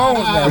have phones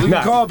now. We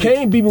can call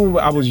Kane beat me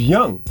when I was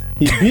young.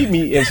 He beat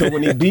me, and so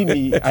when he beat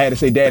me, I had to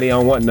say, "Daddy, I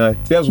don't want none."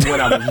 That was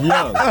when I was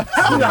young.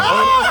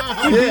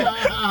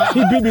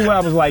 He beat me when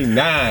I was like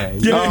 9.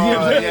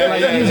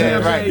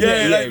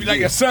 Like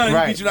a son. He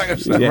beat you like a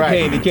son.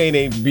 Yeah, Kane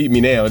ain't beat me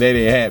now. That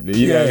ain't happening.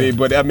 You know what I mean?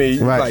 But I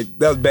mean, like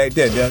that was back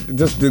then.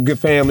 Just the good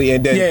family,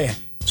 and then.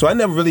 So I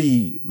never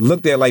really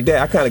looked at it like that.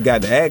 I kind of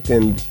got to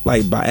acting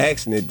like by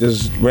accident,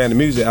 just ran the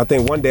music. I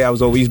think one day I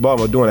was over East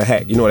Baltimore doing a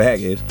hack. You know what a hack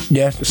is?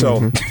 Yes. So,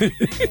 you know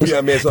what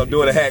I mean? So I'm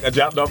doing a hack. I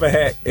dropped off a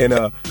hack, and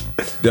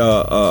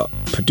the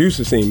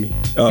producer seen me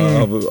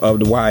of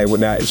the wire and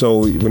whatnot.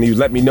 So when he was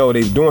letting me know they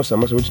was doing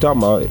something, I said, "What you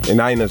talking about?"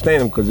 And I didn't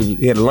understand him because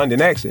he had a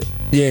London accent.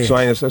 Yeah. So I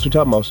didn't understand what you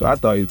talking about. So I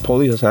thought he was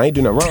police. I said, "I ain't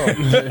doing nothing wrong."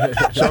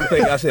 So I'm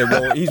thinking, I said,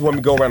 "Well, he's wanting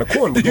me to go around the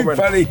corner."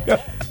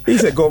 He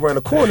said, "Go around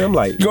the corner." I'm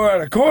like, "Go around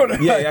the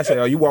corner?" Yeah. I said,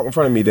 "Oh, you walk in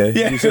front of me then?"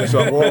 Yeah. He said, "So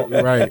I walk."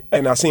 Right.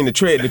 And I seen the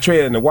tread and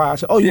the wire. I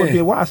said, "Oh, you want to be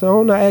a wire?" I said,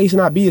 "Oh, no." He said,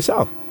 "Not be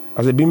yourself."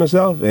 I said, "Be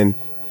myself." And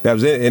that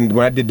was it. And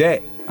when I did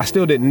that, I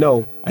still didn't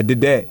know I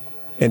did that.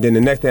 And then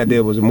the next thing I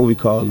did was a movie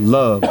called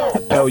Love,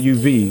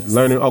 L-U-V,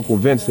 Learning Uncle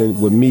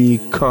Vincent with me,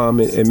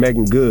 Common, and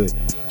Megan Good.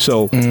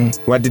 So when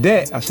I did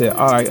that, I said,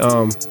 all right,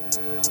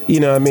 you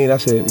know what I mean? I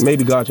said,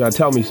 maybe God tried to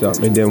tell me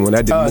something. And then when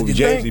I did the movie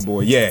Jay-Z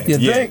Boy, yeah. And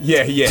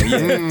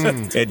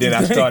then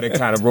I started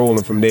kind of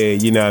rolling from there,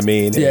 you know what I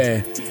mean?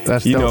 And,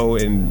 that's you dope. know,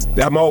 and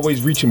I'm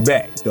always reaching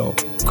back, though,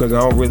 because I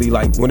don't really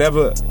like,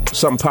 whenever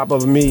something pop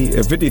up with me,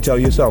 if 50 tell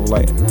you yourself,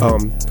 like,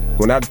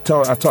 when I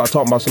talk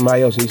about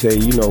somebody else, he say,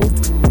 you know,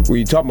 well,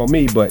 you talking about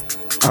me, but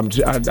I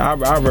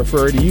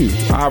refer to you.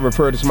 I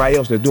refer to somebody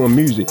else that's doing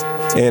music.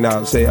 And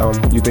I'll say,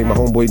 you think my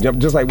homeboy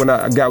jumped? Just like when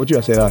I got with you,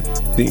 I said,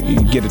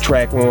 you get a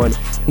track on.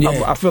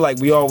 Yeah. I feel like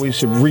we always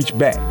should reach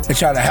back. And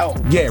try to help.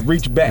 Yeah,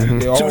 reach back.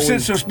 Mm-hmm.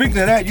 So speaking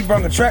of that, you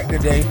brought a track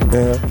today.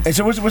 And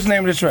so what's the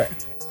name of the track?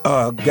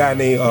 A guy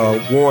named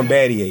Warren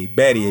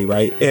Battier,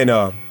 right? And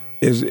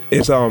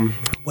it's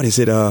what is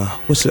it?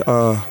 What's it? we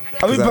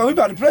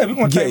about to play. We're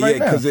going to take it right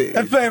now.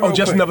 Let's play it real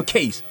just quick. Another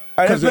case.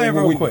 All right, let's play it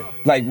real quick.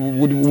 Like,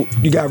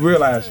 you got to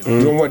realize,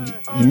 you don't want,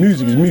 your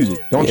music is music.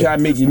 Don't try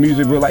to make your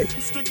music real like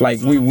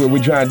what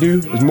we're trying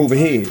to do is move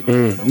ahead.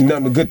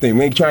 Nothing but good thing.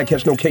 We ain't trying to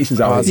catch no cases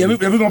out here. Yeah,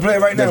 we're going to play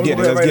it right now. Let's get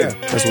it.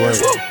 That's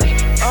right.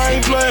 I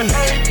ain't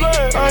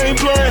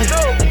playing.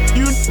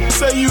 You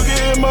say you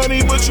getting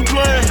money, but you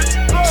playing.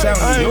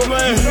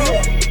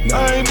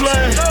 I ain't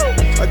playing.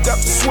 I got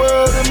the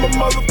swirl in my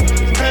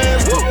motherfucking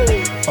hands.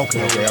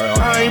 Okay, all right.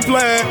 I ain't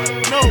playing.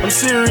 No, I'm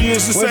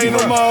serious. This ain't no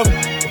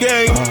motherfucking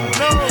game.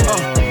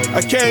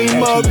 I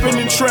came up in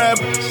the trap.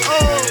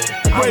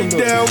 Break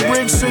down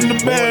bricks in the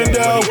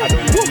bando.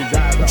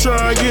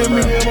 Try to get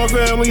me and my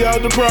family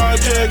out the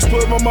projects.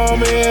 Put my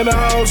mama in the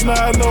house,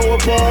 not no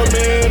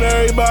apartment.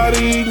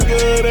 Everybody eating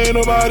good, ain't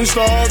nobody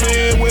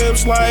starving.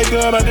 Whips like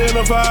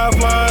unidentified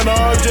flying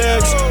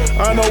objects.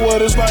 I know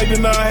what it's like to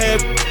not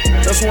have.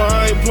 That's why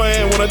I ain't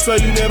playing when I tell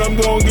you that I'm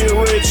gonna get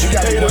rich.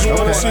 Haters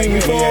wanna see me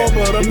fall,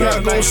 but I'm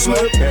not gonna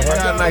slip. I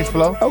got a nice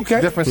flow.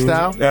 Okay. Different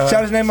style.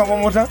 Shout his name out one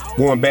more time.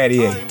 Warren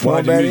Battier.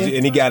 Music,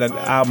 and he got an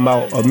album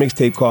out, a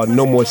mixtape called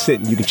No More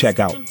Sitting. You can check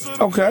out.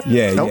 Okay.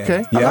 Yeah.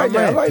 Okay. I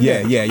like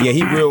that. Yeah.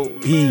 He real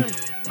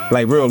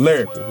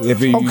lyrical.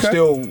 If you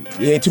still,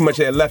 he ain't too much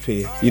of that left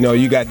here. You know,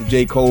 you got the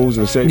J. Cole's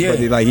and certain, but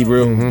he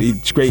real,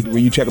 he's straight.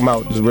 When you check him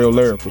out, just real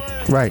lyrical.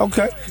 Right.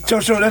 Okay. So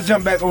let's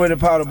jump back over to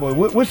Powder Boy.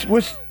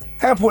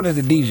 How important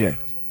is a DJ?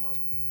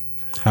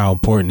 How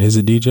important is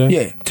a DJ?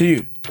 Yeah, to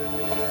you.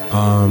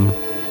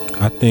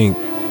 I think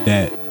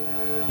that,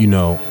 you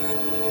know,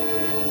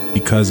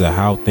 because of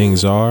how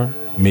things are,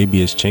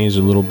 maybe it's changed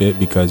a little bit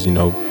because, you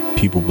know,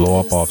 people blow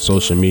up off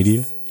social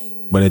media.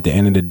 But at the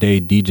end of the day,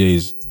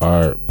 DJs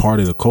are part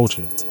of the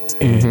culture.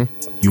 And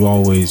you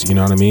always, you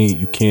know what I mean?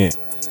 You can't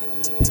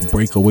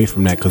break away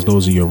from that because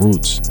those are your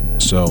roots.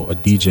 So a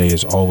DJ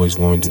is always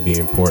going to be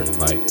important.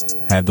 Like,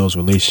 have those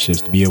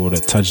relationships, to be able to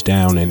touch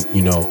down and,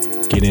 you know,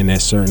 get in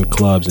at certain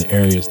clubs and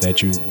areas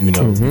that you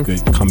know, you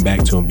could come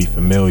back to and be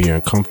familiar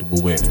and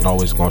comfortable with, and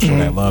always gonna show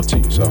that love to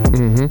you. So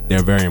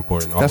they're very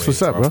important. That's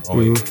what's up,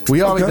 bro.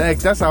 We always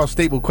ask, that's our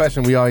staple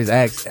question we always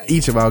ask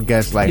each of our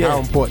guests, like, how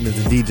important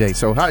is the DJ?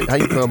 So how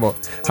you feel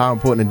about how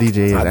important the DJ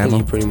is? I think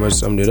you pretty much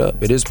summed it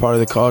up. It is part of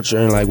the culture,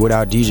 and like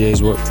without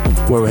DJs,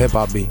 where would hip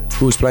hop be?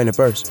 Who's playing it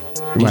first?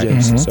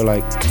 DJs. So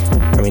like,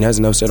 I mean, that's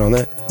enough said on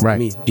that. Right.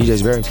 Me,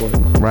 DJs very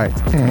important. Right.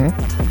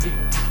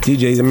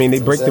 DJs, I mean,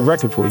 they break the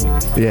record for you.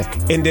 Yeah.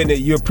 And then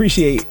you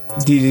appreciate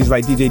DJs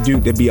like DJ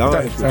Duke that be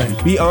honest with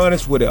you. Be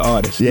honest with the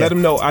artist. Yeah. Let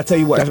them know. I tell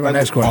you what. That's my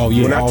next question. Oh,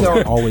 yeah. When I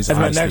tell, always that's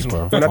my honesty, next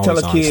one. When I tell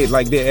a kid,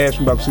 like they ask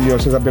me about, you know,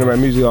 since I've been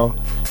around music all,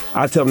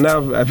 I tell them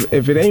now,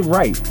 if it ain't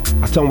right,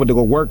 I tell them what to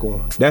go work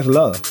on. That's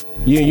love.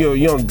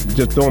 You don't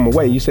just throw them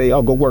away. You say,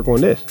 oh, go work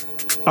on this.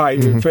 All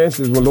right, for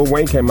instance, when Lil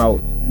Wayne came out,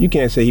 you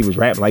can't say he was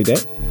rapping like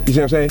that. You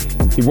see what I'm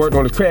saying? He worked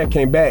on his craft,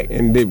 came back,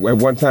 and at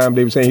one time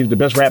they were saying he was the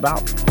best rap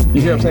out.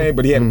 You see what I'm saying?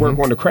 But he had to work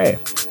on the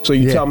craft. So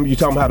you tell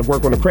him how to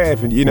work on the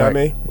craft, and you know what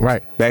I mean?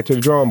 Right. Back to the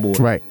drawing board.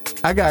 Right.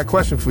 I got a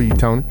question for you,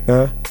 Tony.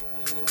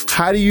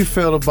 How do you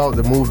feel about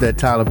the move that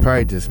Tyler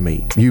Perry just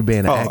made? You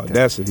being an actor. Oh,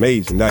 that's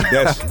amazing. Like,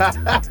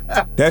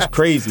 that's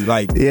crazy.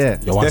 Like, yeah,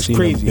 that's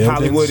crazy.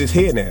 Hollywood is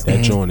here now.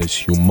 That joint is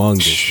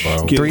humongous,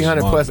 bro.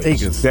 300 plus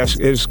acres.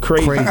 It's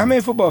crazy. How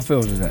many football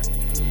fields is that?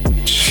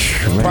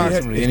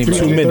 Approximately.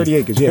 30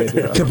 acres, yeah.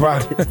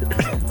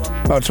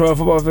 About 12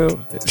 football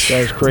fields?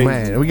 That's crazy.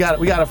 Man, we got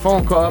a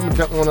phone call. I'm gonna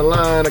jump on the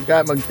line. I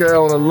got my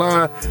girl on the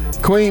line.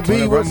 Queen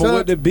B, what's up?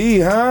 With the B,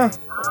 huh?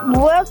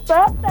 What's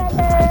up,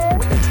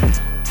 fellas?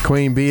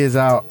 Queen B is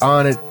our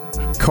honored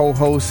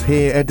co-host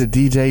here at the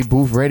DJ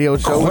Booth Radio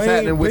Show. What's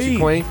happening with you,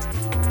 Queen?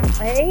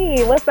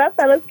 Hey, what's up,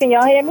 fellas? Can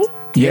y'all hear me?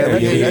 Yeah.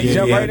 Let's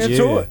jump right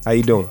into it. How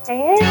you doing?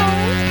 Hey.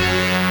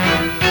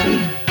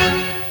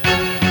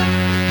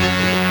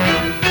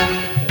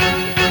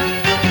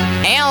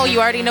 You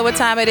already know what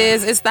time it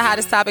is. It's the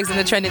hottest topics in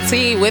the trending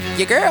tea with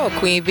your girl,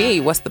 Queen B.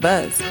 What's the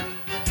buzz?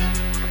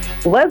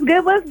 What's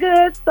good? What's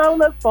good? So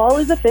the fall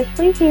is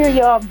officially here,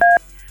 y'all.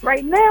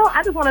 Right now,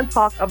 I just want to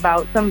talk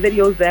about some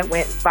videos that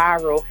went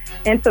viral.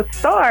 And to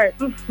start,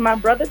 my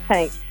brother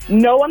Tank.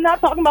 No, I'm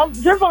not talking about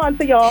Javon,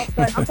 y'all,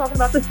 but I'm talking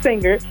about the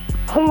singer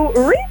who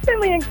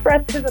recently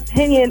expressed his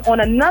opinion on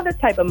another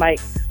type of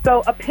mic.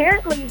 So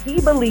apparently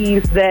he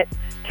believes that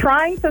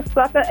trying to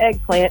suck an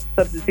eggplant,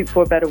 substitute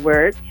for a better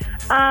word,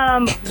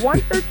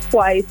 once or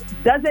twice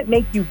doesn't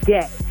make you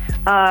gay.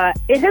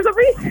 It has a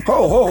reason.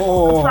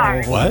 Oh,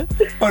 sorry. What?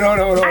 Hold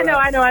on. I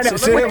know. What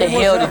the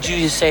hell did you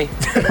just say?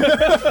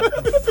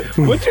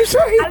 What'd you say?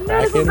 I knew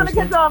this was going to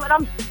catch on, and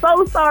I'm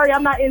so sorry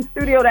I'm not in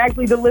studio to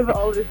actually deliver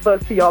all of this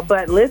buzz to y'all.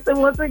 But listen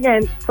once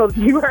again, so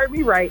you heard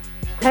me right.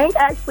 Tank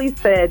actually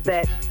said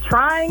that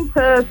trying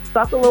to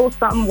suck a little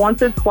something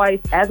once or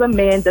twice as a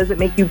man doesn't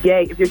make you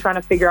gay if you're trying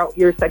to figure out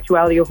your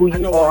sexuality or who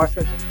you are.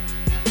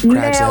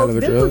 Now,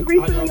 this was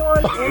recently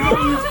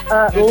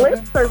on Angie's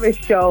lip service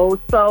show,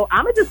 so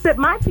I'm going to just sip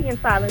my tea in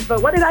silence.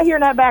 But what did I hear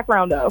in that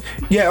background, though?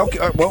 Yeah, okay.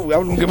 Well, I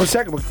was going to give him a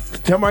second. But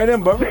tell me right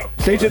in, brother.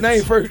 State your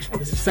name first.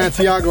 This is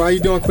Santiago. How you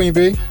doing, Queen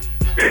B?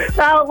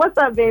 Oh, what's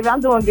up, baby? I'm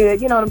doing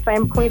good. You know what I'm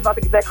saying? Queen's about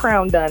to get that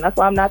crown done. That's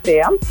why I'm not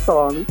there. I'm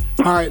sorry.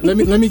 All right, let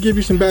me give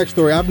you some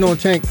backstory. I've known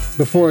Tank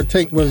before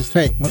Tank was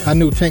Tank. I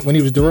knew Tank when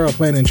he was Darrell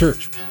playing in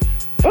church.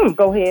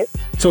 Go ahead.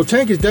 So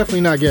Tank is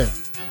definitely not gay.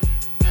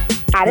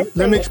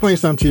 Let me explain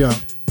something to y'all.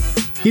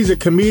 He's a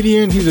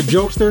comedian. He's a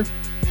jokester.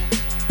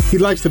 He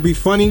likes to be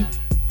funny.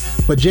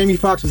 But Jamie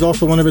Foxx is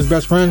also one of his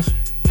best friends.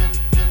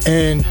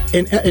 And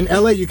in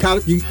LA,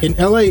 in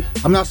LA,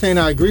 I'm not saying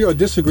I agree or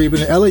disagree,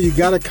 but in LA, you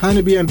gotta kind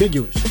of be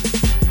ambiguous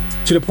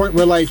to the point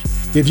where, like,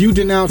 if you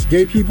denounce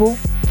gay people,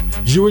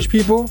 Jewish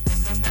people,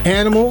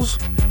 animals,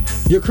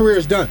 your career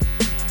is done.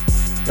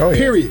 Oh, yeah.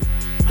 Period.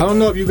 I don't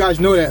know if you guys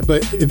know that,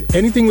 but if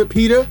anything with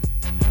PETA,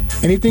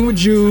 anything with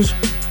Jews,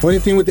 or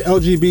anything with the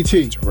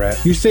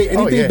LGBT, you say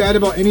anything bad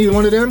about any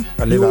one of them,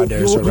 you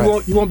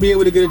won't be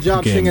able to get a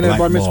job singing at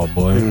bar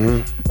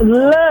mitzvah.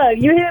 Look,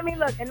 you hear me?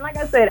 Look, and like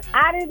I said,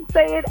 I didn't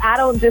say it. I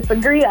don't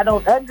disagree. I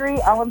don't agree.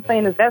 All I'm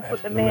saying is that's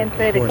what the man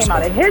said. It came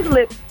out of his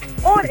lips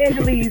on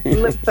Angelique's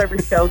lip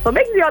service show. So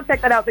make sure y'all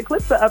check that out. The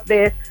clips are up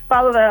there.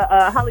 Follow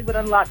the Hollywood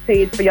Unlocked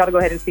page for y'all to go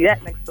ahead and see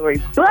that next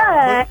story.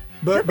 But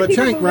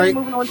Tank, right?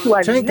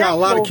 Tank got a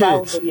lot of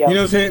kids. You know what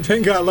I'm saying?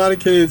 Tank got a lot of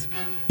kids.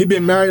 He's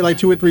been married like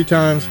 2 or 3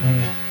 times.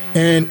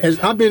 And as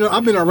I've been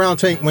around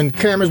Tank when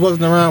cameras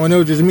wasn't around, when it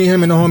was just me,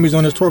 him, and the homies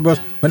on his tour bus.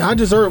 When I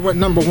Deserve went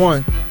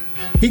 #1,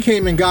 he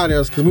came and got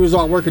us because we was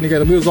all working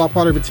together. We was all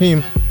part of a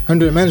team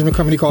under a management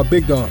company called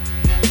Big Dog.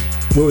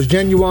 Where it was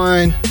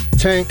Genuine,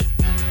 Tank,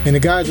 and the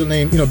guys were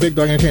named, Big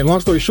Dog Entertainment. Long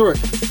story short,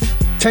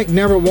 Tank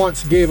never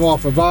once gave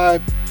off a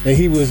vibe that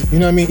he was,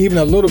 even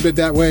a little bit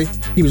that way.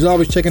 He was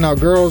always checking out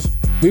girls.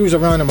 We was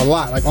around him a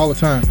lot, like all the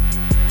time.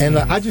 And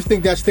I just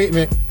think that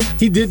statement,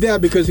 he did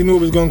that because he knew it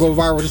was going to go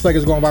viral, just like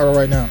it's going viral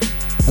right now.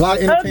 A lot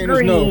of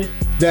entertainers know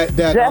that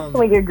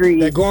definitely agree.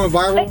 That going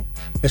viral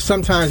is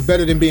sometimes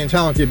better than being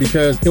talented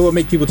because it will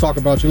make people talk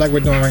about you like we're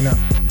doing right now.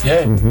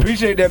 Yeah,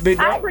 appreciate that, big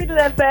dog. I agree to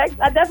that fact.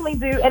 I definitely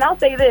do. And I'll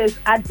say this.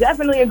 I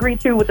definitely agree,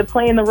 too, with the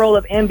playing the role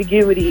of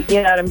ambiguity,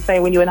 you know what I'm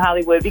saying, when you're in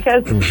Hollywood.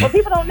 Because what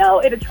people don't know,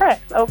 it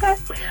attracts, okay?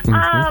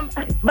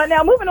 But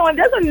now, moving on,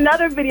 there's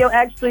another video,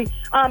 actually.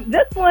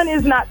 This one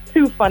is not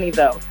too funny,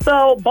 though.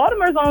 So,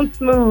 Baltimore's own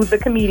Smooth, the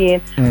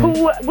comedian,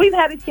 who we've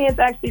had a chance,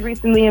 actually,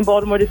 recently in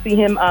Baltimore to see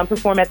him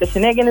perform at the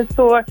Shenanigans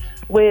Tour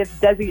with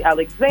Desi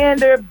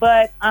Alexander.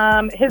 But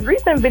his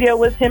recent video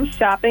was him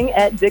shopping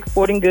at Dick's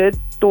Sporting Goods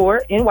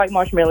store in White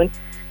Marsh, Maryland,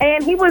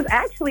 and he was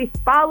actually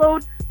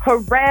followed,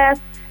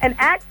 harassed, and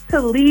asked to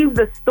leave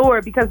the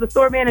store because the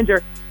store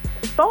manager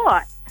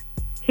thought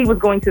he was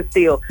going to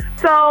steal.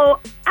 So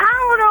I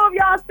don't know if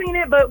y'all seen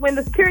it, but when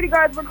the security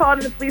guards were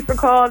called and the police were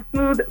called,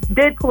 Smooth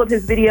did pull up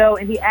his video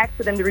and he asked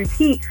for them to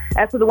repeat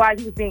as to why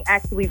he was being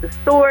asked to leave the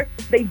store.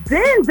 They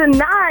then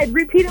denied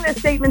repeating their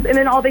statements, and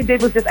then all they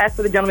did was just ask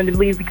for the gentleman to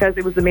leave because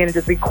it was the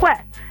manager's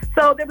request.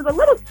 So there was a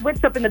little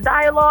switch up in the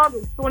dialogue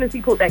as soon as he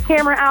pulled that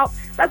camera out.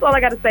 That's all I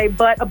got to say.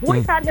 But a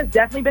boycott has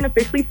definitely been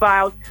officially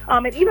filed.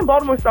 And even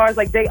Baltimore stars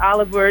like Jay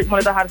Oliver, one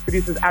of the hottest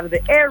producers out of the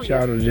area,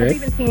 has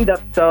even teamed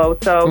up. So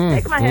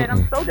shake my head.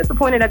 I'm so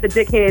disappointed at the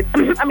dickheads.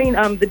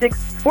 The Dick's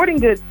Sporting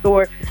Goods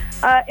store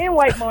in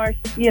White Marsh,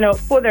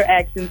 for their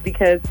actions,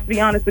 because to be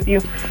honest with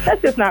you,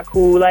 that's just not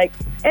cool.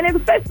 And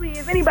especially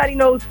if anybody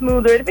knows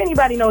Smooth, or if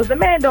anybody knows the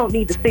man don't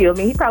need to steal. I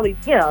mean, he probably,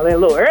 a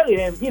little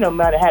earlier than,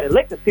 might have had a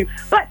lick or two.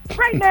 But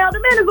right now, the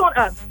man is on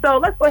us. So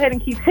let's go ahead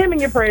and keep him in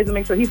your prayers and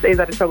make sure he stays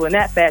out of trouble in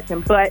that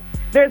fashion. But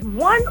there's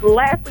one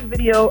lastly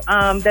video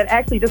that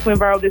actually just went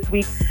viral this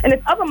week, and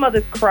it's of a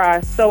mother's cry.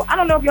 So I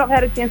don't know if y'all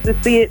have had a chance to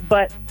see it,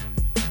 but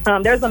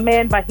there's a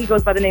man, he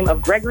goes by the name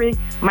of Gregory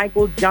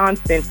Michael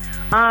Johnston.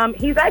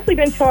 He's actually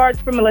been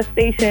charged for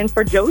molestation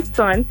for Joe's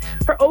son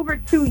for over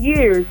 2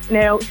 years.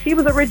 Now, she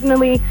was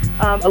originally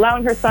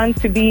allowing her son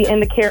to be in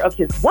the care of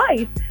his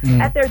wife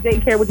at their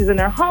daycare, which is in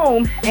their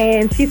home,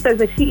 and she says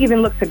that she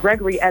even looks to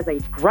Gregory as a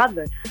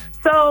brother.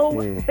 So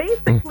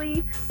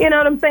basically, you know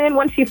what I'm saying,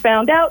 once she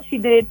found out, she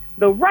did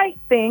the right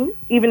thing,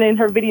 even in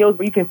her videos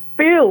where you can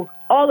feel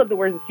all of the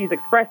words that she's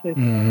expressing,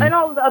 and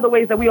all of the other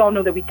ways that we all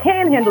know that we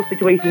can handle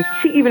situations.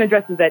 She even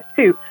addresses that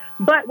too.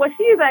 But what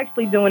she is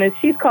actually doing is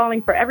she's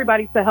calling for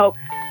everybody to help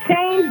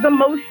change the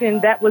motion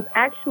that was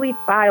actually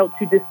filed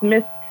to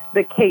dismiss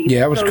the case.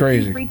 Yeah, that was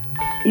crazy.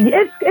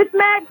 It's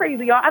mad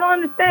crazy, y'all. I don't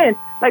understand.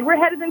 We're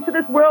headed into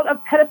this world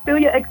of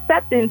pedophilia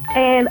acceptance,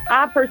 and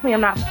I personally am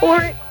not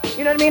for it.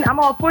 You know what I mean? I'm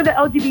all for the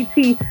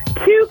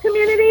LGBTQ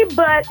community,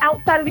 but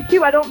outside of the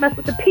Q, I don't mess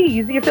with the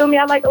P's. You feel me?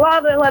 I like a lot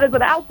of the letters of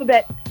the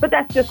alphabet, but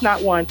that's just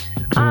not one.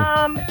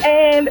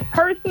 And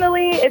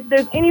personally, if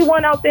there's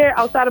anyone out there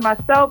outside of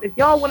myself, if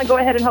y'all want to go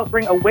ahead and help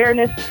bring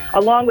awareness,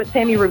 along with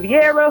Tammy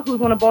Riviera, who's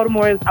one of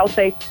Baltimore's, I'll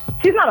say,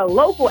 she's not a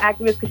local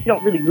activist because she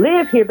don't really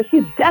live here, but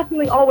she's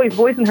definitely always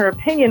voicing her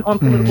opinion on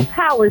political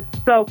powers.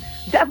 So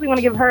definitely want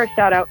to give her a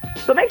shout out.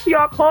 So make sure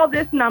y'all call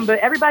this number.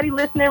 Everybody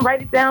listening,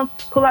 write it down.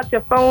 Pull out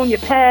your phone, your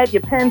pad,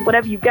 your pens,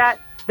 whatever you got.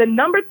 The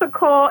number to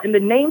call and the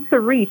name to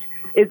reach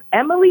is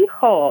Emily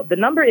Hall. The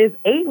number is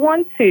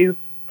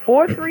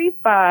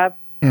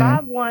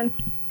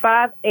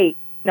 812-435-5158.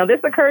 Now,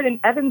 this occurred in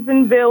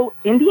Evansville,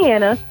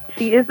 Indiana.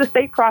 She is the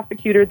state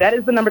prosecutor. That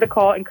is the number to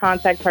call and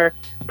contact her.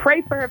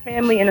 Pray for her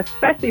family and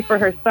especially for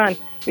her son,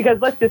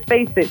 because let's just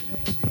face it,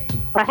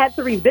 I had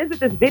to revisit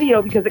this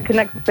video because it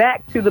connects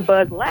back to the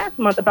buzz last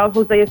month about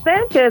Hosea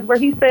Sanchez, where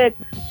he said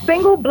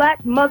single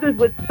black mothers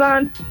with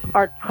sons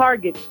are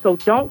targets. So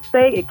don't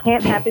say it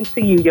can't happen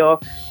to you, y'all.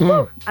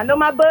 I know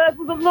my buzz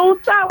was a little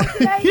sour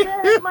today.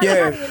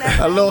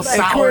 A little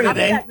sour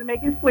today. To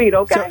make it sweet,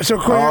 okay? So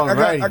Quinn,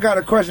 I got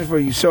a question for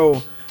you.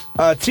 So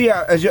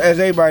T.I., as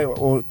everybody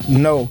will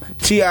know,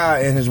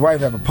 T.I. and his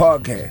wife have a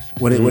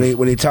podcast where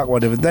they talk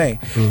about different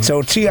things.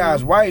 So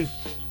T.I.'s wife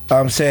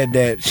said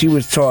that she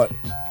was taught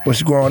when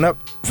she growing up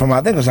from,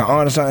 I think it was her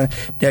aunt or something,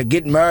 that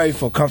getting married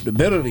for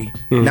comfortability,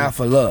 not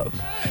for love.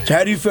 So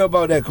how do you feel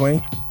about that,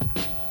 Queen?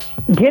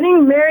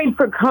 Getting married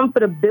for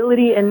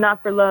comfortability and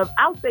not for love.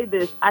 I'll say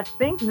this. I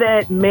think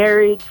that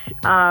marriage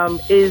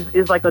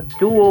is like a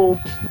dual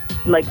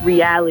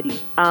reality.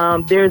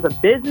 There's a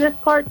business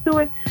part to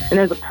it and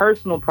there's a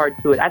personal part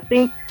to it. I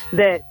think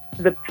that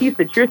the piece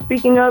that you're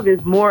speaking of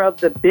is more of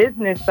the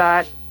business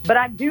side. But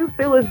I do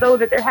feel as though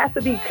that there has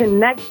to be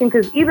connection,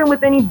 because even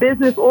with any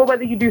business or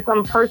whether you do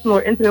something personal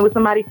or intimate with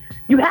somebody,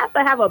 you have to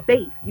have a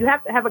base. You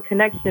have to have a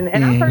connection.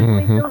 And I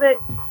personally feel that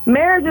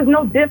marriage is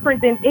no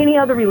different than any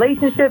other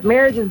relationship.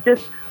 Marriage is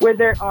just where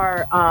there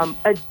are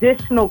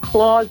additional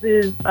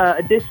clauses,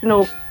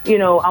 additional,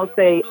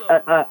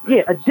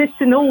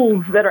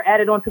 additionals that are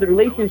added onto the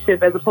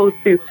relationship, as opposed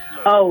to,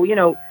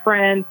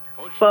 friends,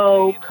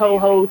 foe,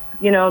 co-host,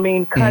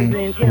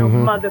 cousin,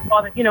 mother,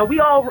 father. We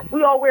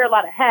all wear a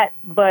lot of hats,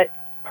 but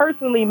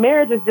personally,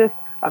 marriage is just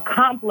a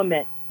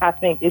compliment. I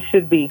think it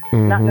should be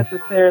not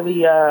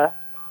necessarily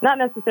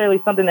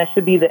something that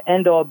should be the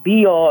end all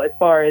be all as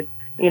far as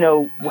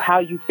how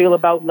you feel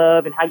about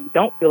love and how you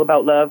don't feel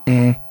about love.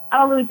 I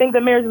don't really think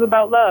that marriage is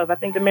about love. I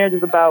think that marriage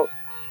is about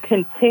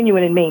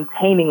continuing and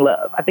maintaining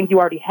love. I think you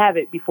already have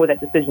it before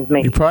that decision's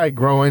made. You probably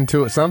grow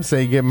into it. Some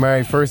say get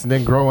married first and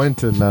then grow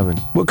into loving.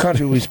 What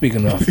country are we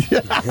speaking of?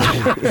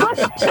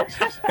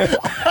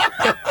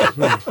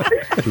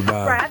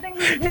 Right, I think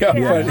we hit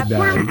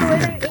Puerto Rico,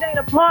 it ain't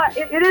a plot.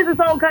 It is its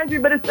own country,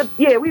 but it's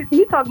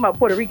he's talking about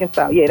Puerto Rican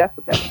style. Yeah, that's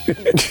what that is.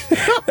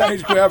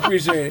 Thanks, Queen. I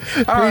appreciate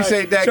it.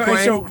 Appreciate that, Queen.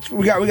 So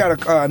we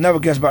got another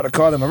guest about to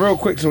call him. Real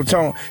quick, so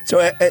Tone. So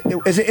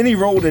is there any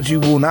role that you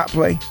will not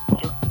play?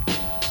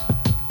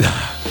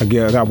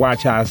 Again, I gotta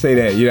watch how I say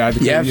that. You know,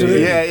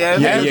 absolutely. Yeah.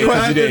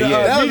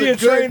 Media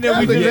training that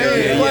we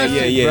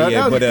did. Yeah.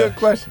 That was a good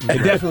question. It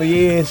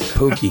definitely is.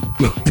 Pookie.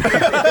 Look,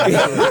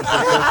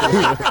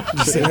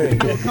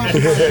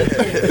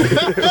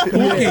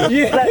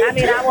 I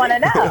mean, I want to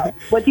know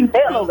what you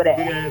feel over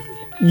there.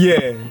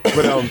 Yeah,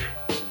 but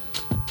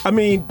I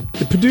mean,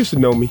 the producer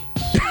know me.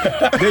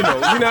 They know,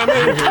 you know what I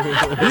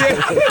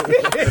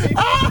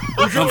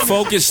mean? I'm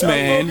focused,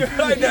 man. That's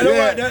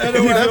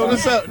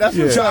what's up. That's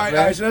what's up. All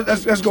right, so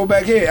let's go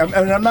back here. I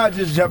mean, I'm not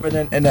just jumping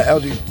in the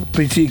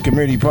LGBT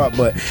community part,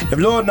 but if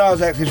Lil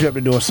Nas actually hit you up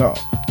to do a song,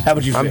 how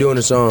would you feel? I'm doing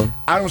a song.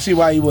 I don't see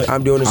why you would.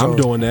 I'm doing a song. I'm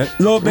doing that.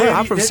 Lil Baby.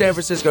 I'm from San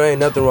Francisco. Ain't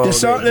nothing wrong with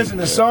song, listen,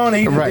 the song that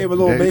he did with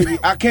Lil Baby,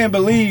 I can't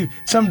believe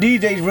some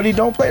DJs really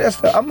don't play that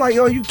stuff. I'm like,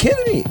 yo, you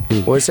kidding me?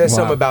 Well, it says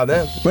something about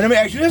them. But let me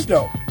ask you this,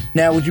 though.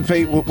 Now, would you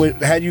play?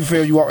 How do you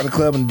feel you walk in the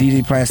club and the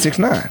DJ playing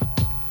 6ix9ine?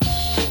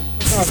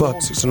 Fuck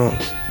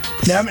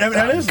 6ix9ine. Now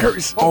listen.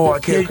 Curse. Oh, I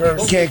can't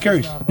curse. Can't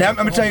curse. Now I'm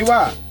gonna tell you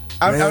why.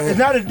 It's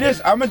not a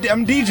diss. I'm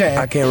DJing.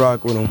 I can't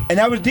rock with him.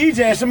 And I was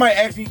DJing. Somebody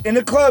asked me in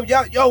the club,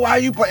 yo, why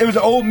you play? It was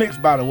an old mix,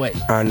 by the way.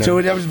 I know. So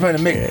I was playing a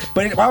mix. Yeah.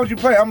 But why would you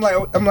play? I'm like,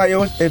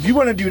 yo, if you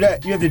want to do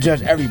that, you have to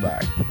judge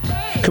everybody.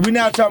 Cause we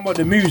not talking about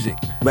the music.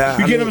 But,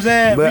 you get what I'm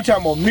saying? We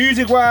talking about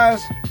music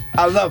wise.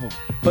 I love him,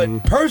 but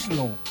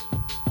personal.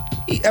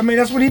 I mean,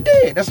 that's what he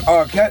did. That's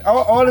all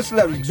the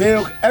celebrities,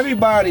 Bill,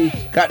 everybody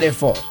got their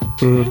faults.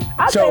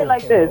 I say it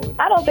like this.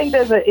 I don't think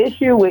there's an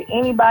issue with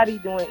anybody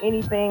doing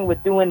anything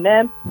with doing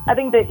them. I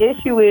think the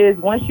issue is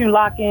once you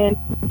lock in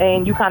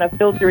and you kind of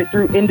filter it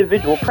through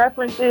individual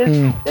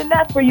preferences, then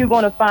that's where you're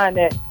going to find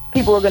that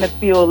people are going to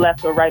feel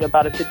left or right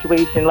about a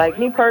situation. Like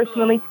me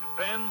personally,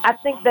 I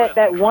think that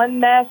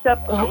one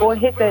mashup or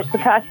hit that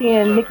Tekashi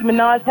and Nicki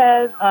Minaj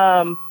has,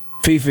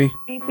 Fifi.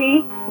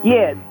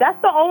 Yeah,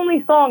 that's the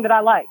only song that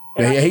I like.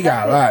 Yeah, he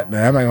got a lot,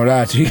 man. I'm not gonna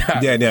lie to you.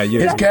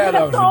 His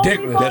catalog's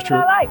ridiculous. That's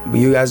true. But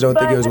you guys don't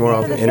think it was more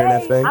off an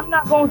internet thing? I'm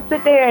not gonna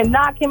sit there and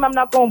knock him. I'm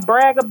not gonna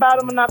brag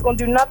about him. I'm not gonna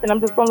do nothing. I'm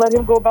just gonna let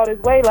him go about his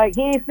way. Like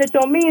he ain't snitch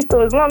on me.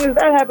 So as long as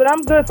that happens,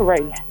 I'm good for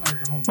right now.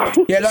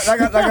 Yeah,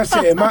 like I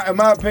said, in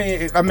my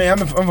opinion, I mean, I'm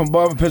from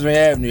Baldwin, Pennsylvania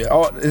Avenue.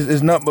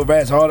 It's nothing but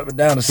rats all up and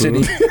down the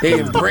city. They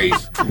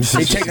embrace.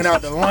 They taking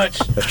out the lunch.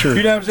 That's true.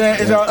 You know what I'm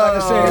saying? It's all, like I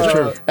said, that's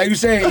true. Like you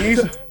say,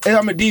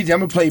 I'm a DJ. I'm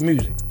gonna play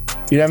music.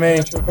 You know what I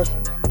mean?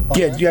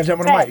 Yeah, you gotta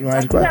jump on the mic. You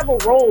have a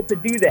role to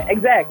do that.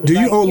 Exactly. Do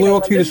you owe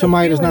loyalty to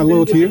somebody that's not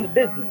loyal to you?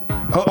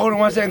 Hold on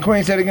 1 second,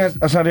 Queen. Say it again,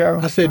 Santiago.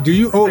 I said, do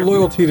you owe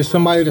loyalty to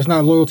somebody that's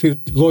not loyal to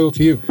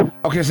you?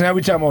 Okay, so now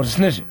we talking about the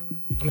snitching.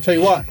 I'm gonna tell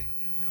you what.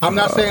 I'm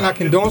not saying I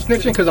condone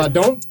snitching because I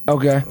don't.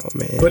 Okay. Oh,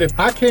 man. But if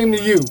I came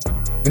to you,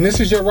 and this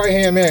is your right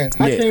hand man,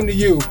 I came to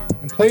you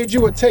and played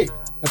you a tape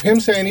of him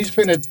saying he's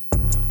finna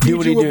beat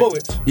you with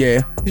bullets.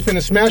 Yeah. He's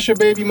finna smash your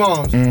baby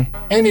moms. And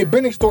they've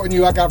been extorting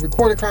you. I got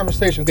recorded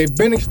conversations. They've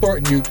been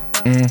extorting you.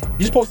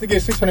 You're supposed to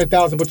get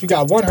 $600,000, but you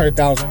got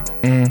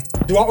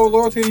 $100,000. Do I owe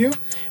loyalty to you?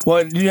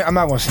 Well, I'm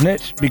not gonna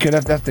snitch because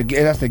that's the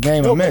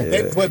game I'm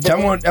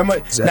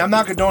in. I'm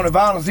not condoning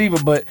violence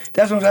either, but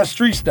that's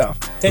street stuff.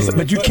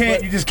 But you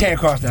just can't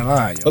cross that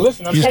line. Yo. But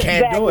listen, you just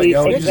can't do it,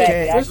 yo. You just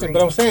can't. Listen,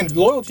 but I'm saying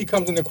loyalty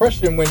comes into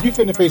question when you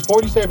finna face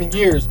 47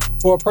 years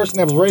for a person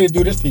that was ready to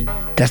do this to you.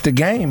 That's the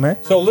game, man.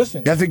 So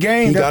listen, that's the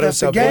game. That's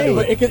the game.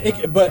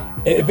 But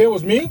if it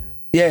was me,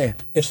 yeah.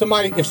 If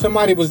somebody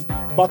was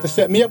about to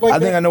set me up like that, I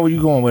think I know where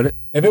you're going with it.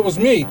 If it was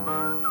me,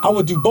 I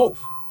would do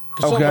both.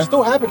 Because something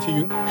still happened to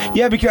you.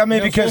 Yeah,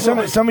 because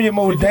some of your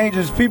most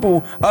dangerous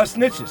people are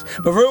snitches.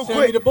 But real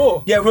quick, the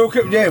Bull. Yeah, real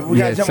quick. Yeah, we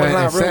gotta jump on the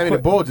line real quick. Sammy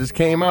the Bull just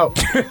came out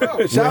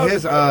with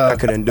his I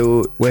couldn't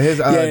do it with his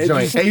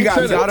joint. He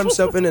got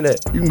himself into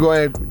that. You can go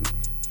ahead.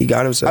 He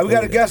got himself. We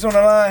got a guest on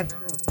the line.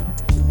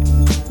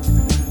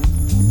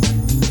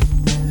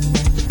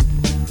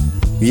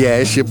 Yeah,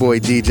 it's your boy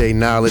DJ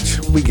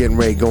Niledge. We getting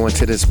ready to go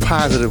into this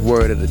positive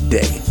word of the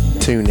day.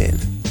 Tune in.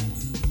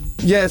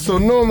 Yeah, so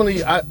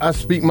normally I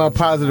speak my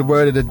positive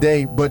word of the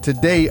day, but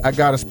today I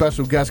got a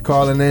special guest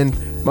calling in.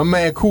 My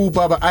man Cool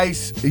Bubba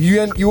Ice.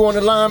 You on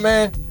the line,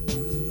 man?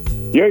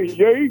 Yeah.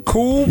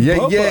 Cool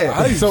Bubba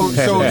Ice.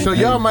 So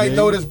y'all might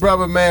know this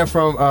brother, man,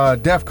 from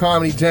Def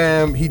Comedy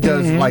Jam. He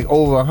does like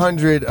over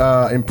 100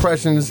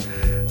 impressions.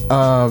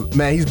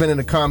 Man, he's been in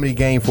the comedy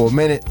game for a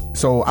minute,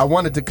 so I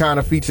wanted to kind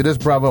of feature this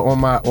brother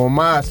on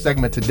my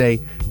segment today,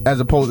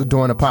 as opposed to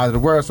doing a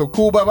positive word. So,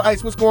 Cool Bubba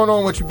Ice, what's going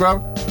on with you,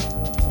 brother?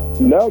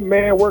 No,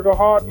 man, working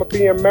hard. I'm going to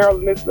be in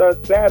Maryland this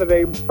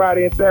Saturday,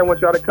 Friday and Saturday. I want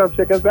y'all to come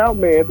check us out,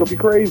 man. It's going to be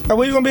crazy.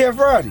 Where you going to be at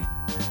Friday?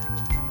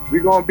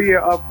 We're going to be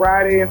at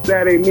Friday and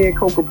Saturday. Me and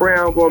Coca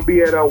Brown going to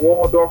be at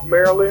Waldorf,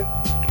 Maryland.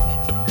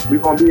 We're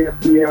going to be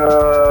at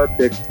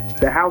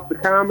the House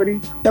of Comedy.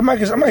 I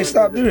might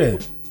stop doing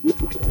that.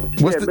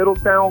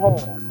 Middletown Hall.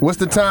 What's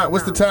the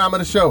time of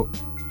the show?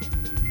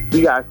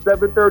 We got a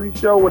 7:30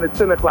 show and a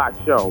 10 o'clock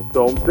show.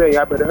 So I'm saying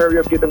I better hurry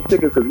up get them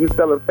tickets because we're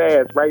selling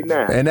fast right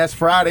now. And that's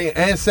Friday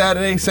and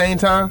Saturday, same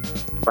time?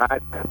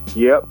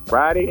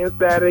 Friday and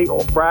Saturday.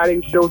 On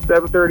Friday show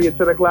 7:30 and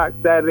 10 o'clock.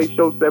 Saturday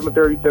show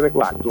 7:30, 10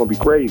 o'clock. It's gonna be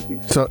crazy.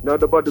 So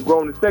nothing but the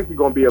grown and sexy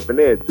gonna be up in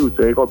there too.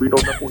 So ain't gonna be no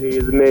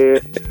knuckleheads in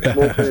there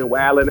smoking and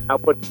wilding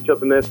out, putting each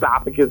other in there,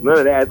 stopping kids. None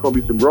of that. It's gonna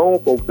be some grown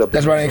folks up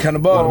there. That's why they ain't kind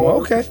of bottom.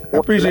 Okay, I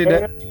appreciate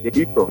that. Yeah,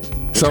 you go.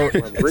 So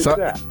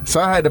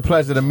I had the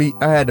pleasure to meet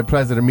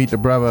the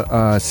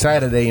brother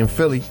Saturday in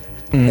Philly.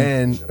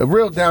 And a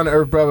real down to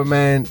earth brother,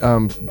 man.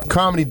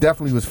 Comedy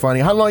definitely was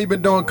funny. How long you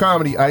been doing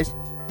comedy, Ice?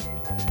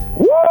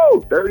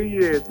 Woo! 30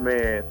 years,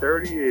 man.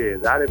 30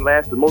 years. I didn't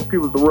last. Most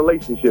people's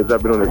relationships.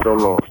 I've been on it so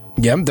long.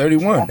 Yeah, I'm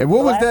 31. And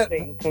what was that?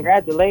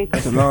 Congratulations.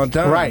 That's a long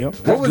time. Right.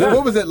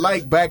 What was it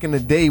like back in the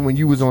day when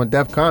you was on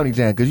Def Comedy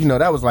Jam? Because,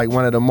 that was like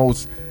one of the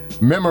most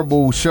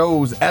memorable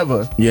shows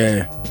ever.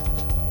 Yeah.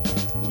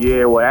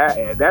 Yeah,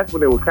 well, that's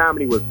when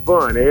comedy was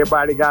fun.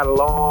 Everybody got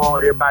along.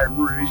 Everybody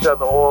rooted each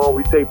other on.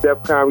 We taped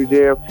Def Comedy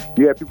Jam.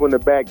 You had people in the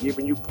back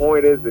giving you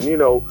pointers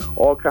and,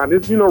 all kinds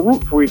of,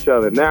 root for each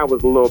other. Now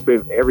it's a little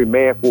bit every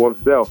man for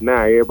himself.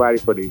 Now everybody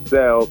for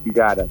themselves. You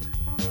got to,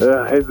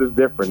 it's just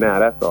different now.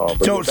 That's all.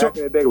 But back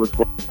in the day, it was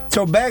fun.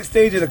 So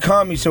backstage at the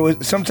comedy show,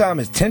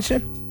 sometimes it's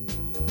tension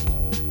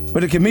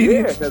with the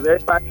comedians? Yeah,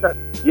 because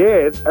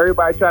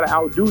everybody try to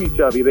outdo each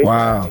other. They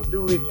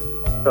outdo each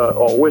other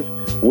or wish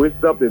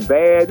something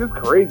bad. It's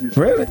crazy.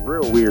 Really? It's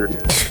real weird.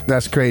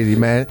 That's crazy,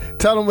 man.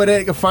 Tell them where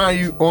they can find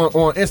you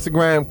on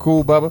Instagram,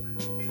 Cool Bubba.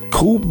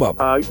 Cool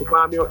Bubba. You can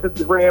find me on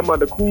Instagram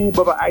under Cool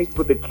Bubba Ice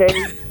with the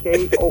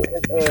KOOL.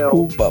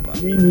 Cool Bubba.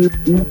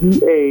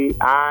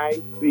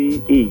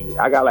 BUBAICE.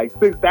 I got like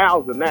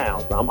 6,000 now,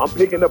 so I'm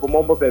picking up. I'm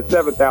almost at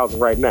 7,000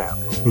 right now.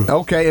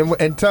 Okay,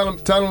 and tell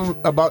them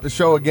about the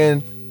show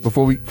again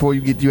before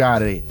you get you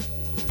out of there.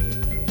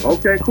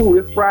 Okay, cool.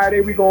 It's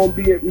Friday. We're gonna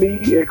be at me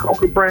and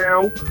Coca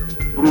Brown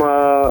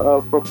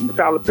from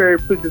Tyler Perry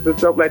Pictures and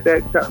stuff like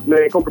that.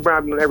 Man, Coca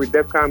Brown been on every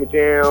Def Comedy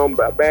Jam,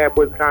 Bad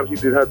Boys Comedy.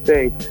 She did her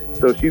thing,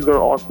 so she's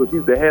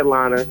the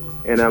headliner,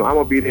 and I'm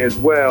gonna be there as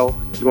well.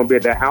 She's gonna be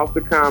at the House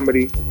of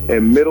Comedy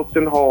in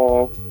Middleton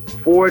Hall,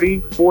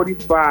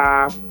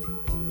 4045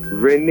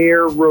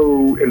 Rainier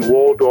Road in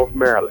Waldorf,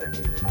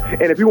 Maryland.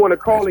 And if you want to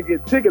call and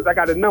get tickets, I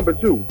got a number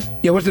too.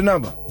 Yeah, what's the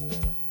number?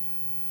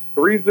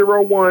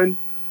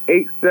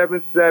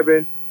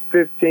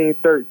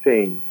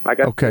 301-877-1513. Like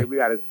I said, we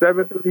got a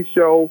 7:30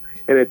 show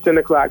and a 10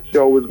 o'clock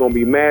show. It's going to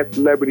be mad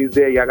celebrities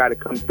there. Y'all got to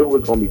come through.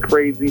 It's going to be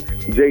crazy.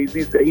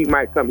 Jay-Z said he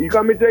might come. You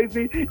coming,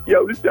 Jay-Z?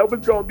 Yo, this show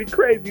is going to be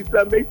crazy,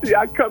 son. Make sure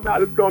y'all come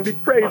out. It's going to be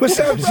crazy. What's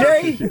up,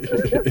 Jay?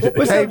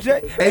 What's up,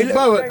 Jay? Hey,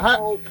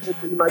 Bubba,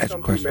 you might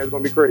come through, man. It's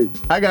going to be crazy.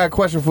 I got a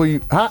question for you.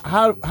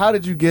 How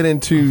did you get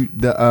into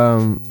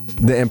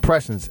the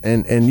impressions?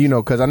 And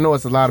because I know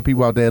it's a lot of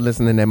people out there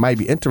listening that might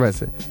be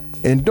interested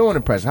in doing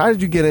impressions. How did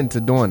you get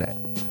into doing that?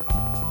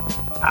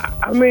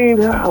 I mean,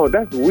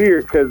 that's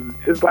weird because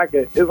it's like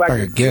a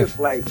gift.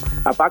 Like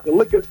if I can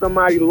look at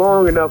somebody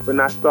long enough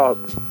and I start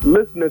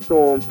listening to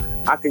them,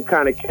 I can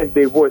kind of catch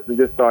their voice and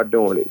just start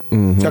doing it.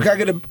 Mm-hmm. So can I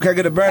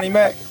get a Bernie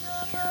Mac?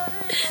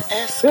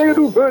 They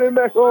do Bernie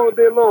Mac all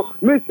day long.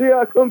 Miss you,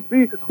 I come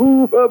see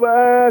who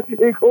eyes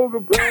and Coca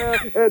Brown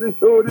at the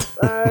show this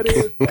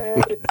Friday.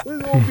 It's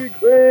gonna be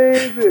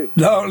crazy.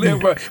 No,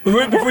 bro.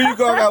 But before you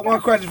go, I got one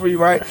question for you,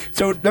 right?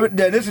 So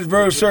this is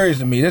very serious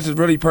to me. This is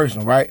really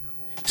personal, right?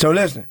 So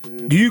listen,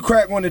 do you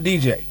crack on the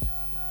DJ?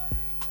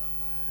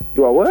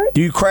 Do I what?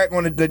 Do you crack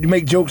on the? You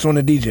make jokes on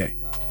the DJ?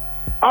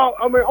 Oh,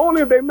 I mean,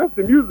 only if they mess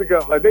the music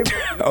up. Like they,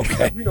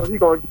 okay. He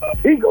gonna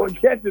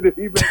catch it if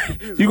he messes the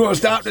music. You gonna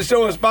stop the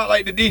show and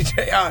spotlight the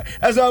DJ? All right,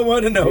 that's all I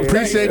want to know. Yeah,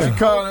 appreciate you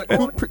calling.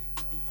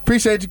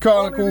 Appreciate you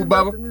calling, Cool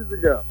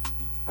Bubba.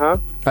 Huh?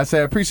 I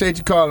said appreciate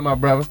you calling, my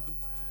brother.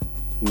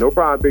 No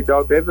problem, big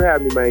dog. Thanks for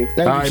having me, man.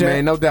 Thank all right,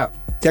 man. No doubt.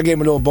 I gave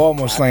him a little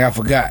Baltimore slang. I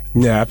forgot.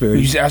 Yeah, I feel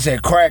you. I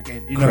said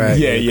cracking. You know,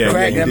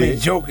 cracking. I mean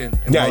joking.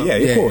 Yeah,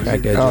 of course.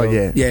 Oh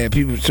yeah.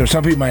 People. So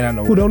some people might not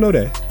know. Who don't know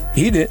that?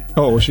 He did.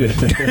 Oh shit.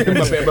 my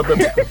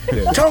bad.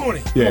 Yeah.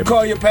 Tony. Yeah. I'm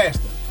call your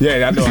pastor.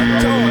 Yeah, I know.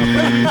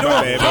 Tony,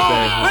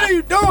 what are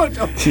you doing?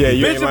 Yeah,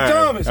 you Bishop ain't lying.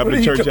 Thomas. I'm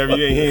in church every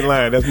year. He ain't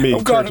lying. That's me.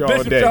 I'm calling church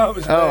Bishop all day.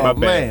 Thomas. Oh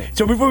man.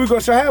 So before we go,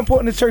 so how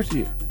important is church to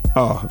you?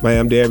 Oh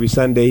man, I'm there every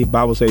Sunday.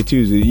 Bible say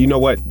Tuesday. You know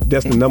what?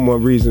 That's the number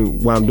one reason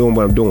why I'm doing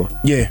what I'm doing.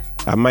 Yeah.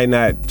 I might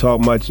not talk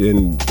much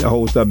and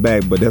hold stuff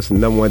back, but that's the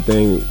number one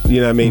thing. You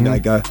know what I mean?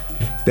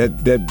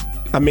 Mm-hmm. Like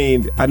I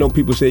mean, I know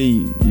people say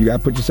you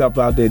gotta put yourself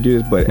out there, do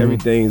this, but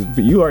everything's.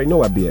 You already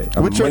know I be at.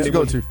 What church you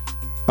go to?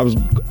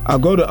 I'll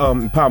go to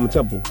Empowerment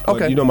Temple.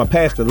 Okay. But, my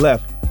pastor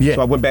left,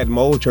 so I went back to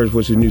my old church,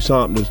 which is New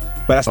Sumters.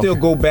 But I still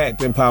go back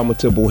to Empowerment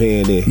Temple here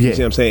and there. You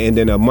see what I'm saying?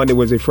 And then Monday,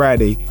 Wednesday,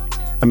 Friday,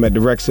 I'm at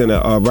the rec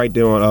center right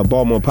there on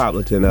Baltimore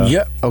Poplarton.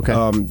 Yep.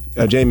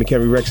 Okay. Jamie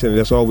McHenry Rec Center.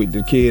 That's all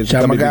the kids.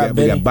 Shout out my guy,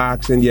 we got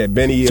boxing. Yeah,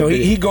 Benny. So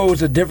he goes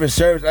to different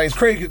services. Like, it's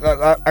crazy.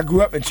 I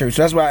grew up in church,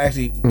 so that's where I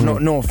actually know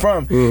him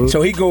from.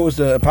 So he goes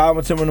to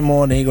Poplarton in the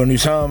morning. He go to New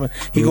Salem.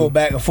 He go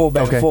back and forth,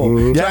 back and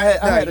forth. Yeah,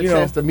 I had a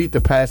chance to meet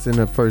the pastor and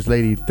the first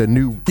lady. The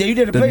new. Yeah, you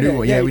did the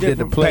play. Yeah, we did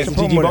the play.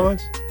 Gigi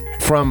Barnes.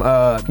 From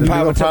the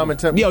Empowerment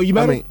Temple. Yo, you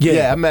met him?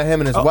 Yeah, I met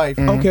him and his wife.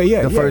 Okay,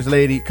 yeah, the first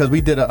lady, because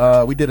we did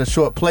a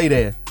short play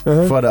there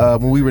for the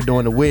when we were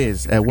doing the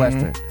Wiz at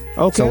Western.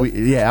 Okay. So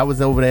I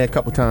was over there a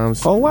couple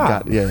times. Oh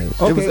wow.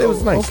 It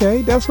was nice.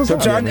 Okay, that's what's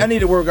up. So I need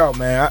to work out,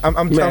 man.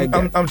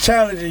 I'm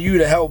challenging you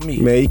to help me.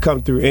 Man, you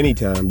come through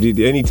anytime.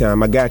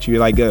 Anytime. I got you.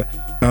 Like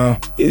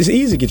it's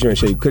easy to get you in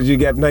shape because you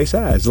got nice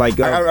eyes. Like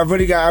I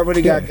really got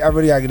to get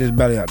this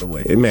belly out the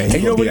way. Man, and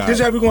you know what? This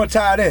is how we're gonna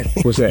tie it in.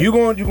 What's that? You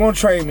gonna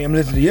train me. I'm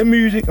listening to your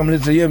music. I'm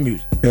listening to your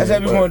music. That's how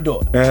we're gonna do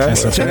it.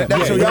 So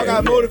y'all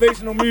got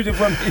motivational music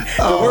from me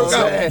to work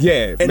out.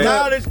 Yeah, and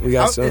knowledge.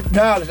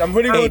 I'm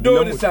really gonna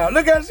do it this time.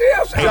 Look at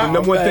the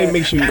number one thing,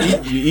 make sure you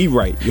eat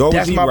right. You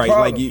always eat right.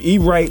 Like you eat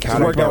right to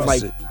work out.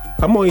 Like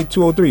I'm only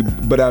 203,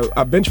 but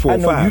I bench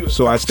 405,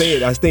 so I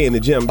stay in the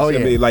gym. But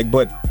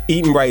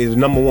eating right is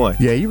number one.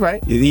 Yeah, you right.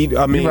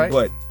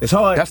 But it's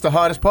hard. That's the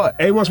hardest part.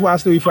 Every once in a while I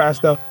still eat fried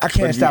stuff. I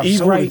can't stop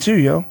eating right too,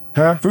 yo.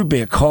 Huh? Root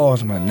beer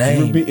calls my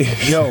name.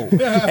 Yo,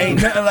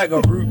 ain't nothing like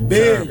a root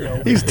beer,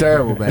 yo. He's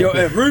terrible, man. Yo,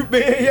 and root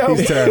beer, yo.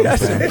 He's terrible,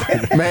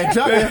 man.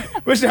 Drop your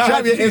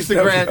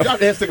Instagram. Drop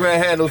the Instagram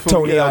handles for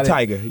Tony L.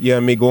 Tiger. You know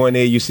what I mean? Go in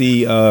there, you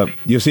see a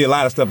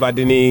lot of stuff I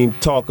didn't even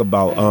talk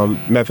about.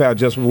 Matter of fact,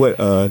 just with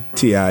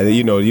T.I.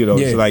 You know. Yeah.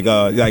 It's like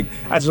I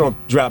just don't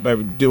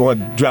want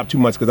to drop too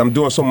much because I'm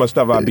doing so much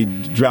stuff. I'll be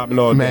dropping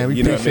all. Man, we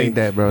appreciate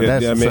that, bro.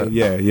 That's what's up.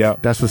 Yeah.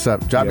 That's what's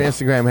up. Drop your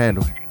Instagram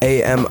handle.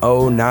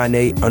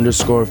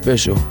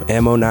 AMO98_official.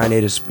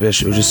 AMO98 is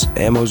official. Just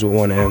Ammo's with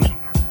one M.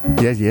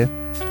 Yeah.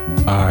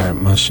 All right,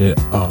 my shit.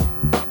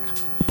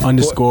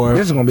 Underscore.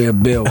 This is gonna be a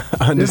bill.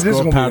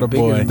 Underscore Powder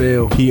Boy.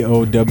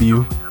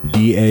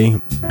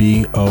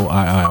 POWDABOII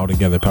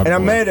altogether. And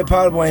I'm mad that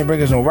Powder Boy ain't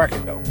bring us no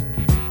record though.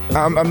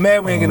 I'm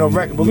mad we ain't get no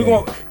record, but we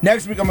gonna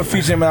next week. I'm gonna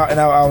feature him in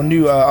our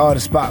new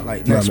artist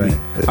spotlight next week.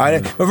 All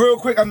right, but real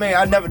quick, I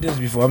never did this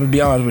before. I'm gonna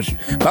be honest with you.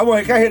 But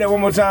can I hear that one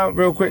more time,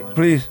 real quick,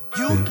 please?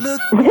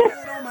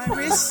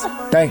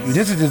 Thank you.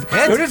 This is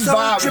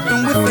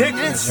vibe.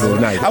 Ridiculous.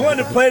 Nice. I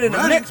wanted to play it in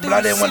the mix, but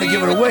I didn't want to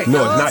give it away.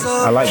 No, it's nice.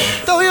 I like it.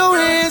 Throw your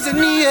hands in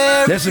the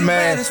air. Listen,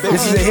 man, this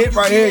is a hit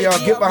right here, y'all.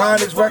 Get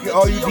behind this record.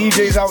 All you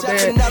DJs out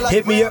there,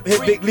 hit me up,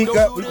 hit Big Leak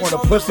up. We want to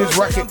push this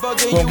record. We're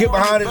going to get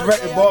behind this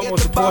record. Baltimore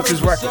supports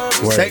this record.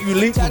 Thank you,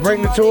 Leak, for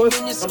bringing it to us.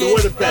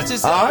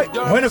 Winterfest. All right,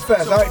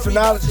 Winterfest. All right, so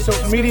Niledge is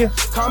social media.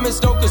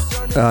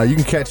 You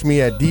can catch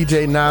me at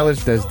DJ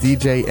Niledge. That's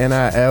DJ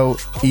NILEDGE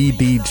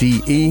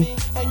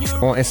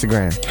on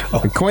Instagram.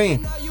 And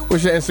Queen,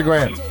 what's your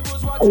Instagram?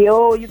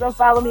 Yo, you can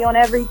follow me on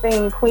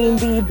everything. Queen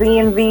B,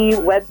 DMV,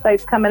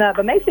 website's coming up.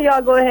 But make sure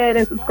y'all go ahead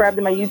and subscribe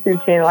to my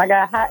YouTube channel. I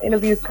got hot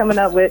interviews coming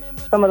up with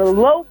some of the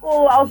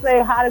local, I'll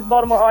say, hottest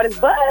Baltimore artists.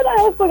 But I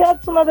also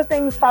got some other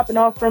things popping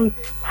off from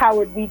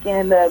Howard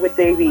Weekend with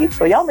Davies.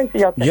 So y'all make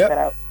sure y'all check that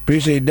out.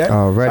 Appreciate that.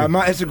 All right.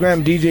 My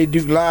Instagram, DJ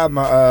Duke Live.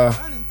 My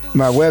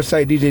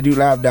website,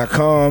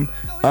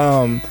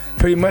 DJDukeLive.com.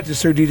 Pretty much it's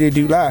Sir DJ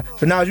Duke Live.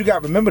 So now you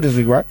got Remember this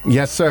week, right?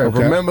 Yes, sir.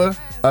 Okay. Remember,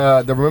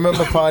 the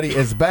Remember Party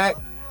is back.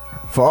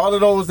 For all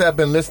of those that have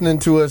been listening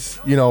to us,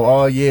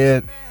 all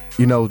year,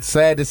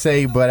 sad to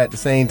say, but at the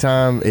same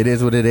time, it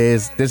is what it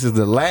is. This is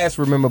the last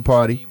Remember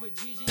Party.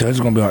 So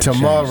it's going to be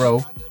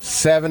tomorrow,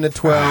 7 to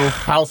 12,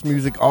 house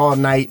music all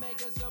night,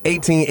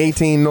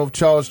 1818 North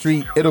Charles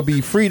Street. It'll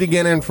be free to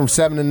get in from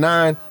 7 to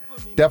 9.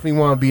 Definitely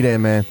want to be there,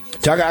 man.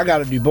 So I got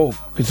to do both.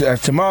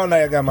 Because tomorrow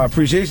night I got my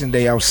appreciation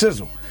day out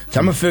Sizzle. So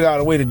I'm going to figure out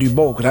a way to do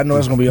both because I know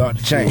it's going to be hard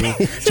to change.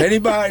 So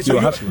anybody,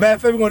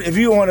 if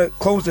you want to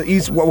close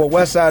the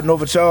west side,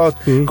 Nova Charles,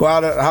 go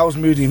out of house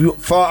music. If you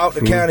far out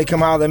the county,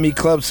 come out at me,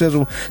 Club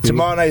Sizzle.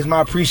 Tomorrow night is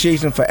my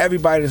appreciation for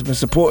everybody that's been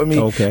supporting me.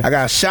 Okay. I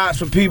got shots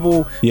for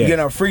people. We're getting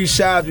out free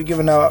shots. We're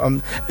giving out,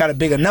 got a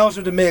big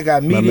announcement to make. I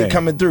got media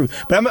coming through.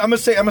 But I'm going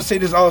to say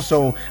this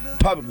also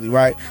publicly,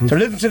 right? So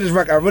listen to this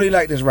record. I really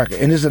like this record.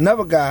 And there's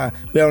another guy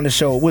we on the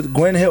show with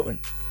Gwen Hilton.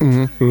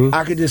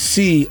 I could just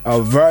see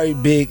a very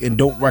big and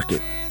dope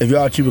record if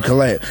y'all two would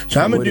collab.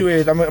 So I'm gonna do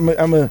is I'm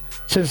gonna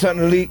send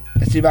something to Leak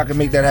and see if I can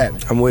make that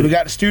happen. We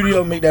got the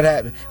studio to make that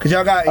happen because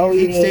y'all got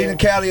he stays in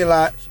Cali a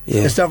lot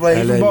and stuff like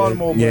that. He's from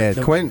Baltimore. Yeah,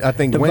 Quinn. I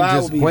think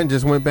Quinn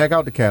just went back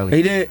out to Cali.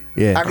 He did.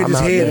 Yeah, I could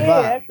just hear the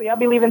vibe. Actually, I'll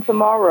be leaving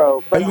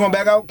tomorrow. Are you going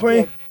back out,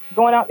 Queen?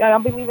 Going out, I'll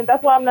be leaving.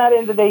 That's why I'm not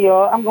in today,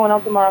 y'all. I'm going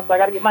out tomorrow, so I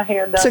got to get my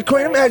hair done. So,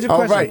 Queen, let me ask you a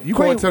question. All right, you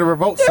going to the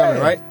Revolt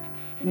Summit, right?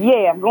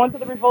 Yeah, I'm going to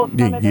the Revolt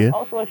Summit. There's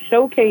also a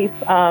showcase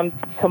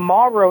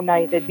tomorrow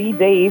night that D.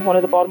 Dave, one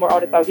of the Baltimore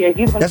artists out here,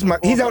 he's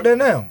out there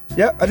now.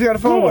 Yep, I just got a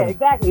phone with him.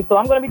 Exactly. So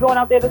I'm going to be going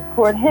out there to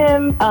support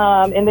him.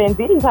 And then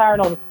Diddy's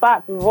hiring on the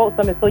spot to Revolt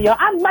Summit. So, y'all,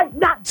 I might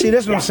not. See,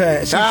 that's what I'm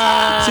saying. See,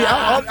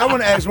 I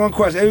want to ask one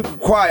question.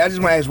 Quiet. I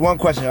just want to ask one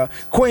question, y'all.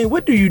 Queen,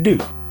 what do you do?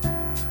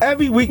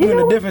 Every week we're in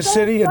a different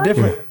city, a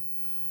different.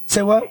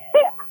 Say what?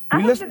 I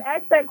have been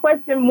asked that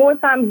question more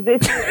times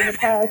this year in the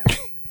past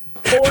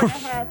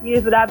 4.5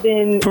 years that I've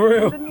been in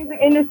the music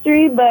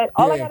industry. But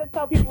all I gotta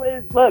tell people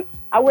is, look,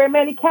 I wear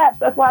many caps.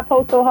 That's why I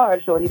post so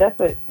hard, shorty. That's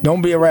it.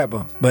 Don't be a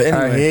rapper. But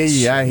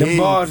anyway, I hear you.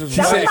 Bars is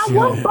She said she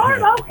won't.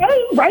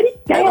 Okay, write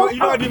it down. You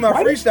know I do my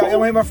freestyle. You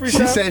want to hear my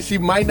freestyle? She said she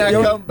might not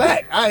come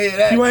back. I hear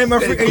that. You want to hear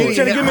my freestyle?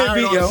 Hey, give me a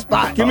beat,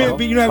 yo. Give me a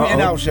beat. You know how we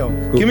end our show.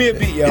 Give me a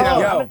beat,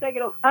 yo.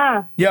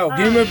 Yo,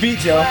 give me a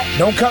beat, yo.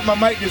 Don't cut my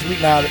mic this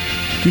week now.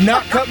 Do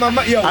not cut my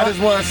mic. Yo, I just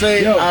want to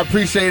say I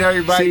appreciate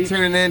everybody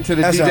tuning in to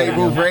the DJ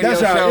Booth Radio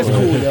Show. It's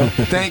cool, yo.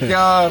 Thank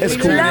y'all for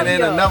tuning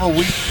in another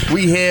week.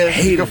 We here.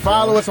 You can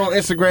follow us on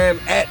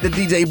Instagram at the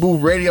DJ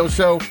Booth Radio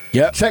Show.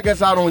 Yep. Check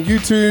us out on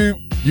YouTube.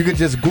 You can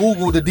just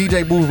Google the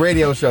DJ Booth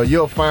Radio Show.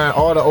 You'll find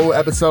all the old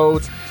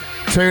episodes.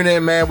 Tune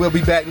in, man. We'll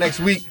be back next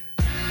week.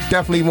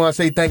 Definitely want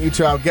to say thank you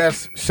to our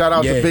guests. Shout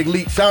out to Big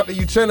Leak. Shout out to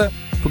you, Chinna,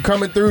 for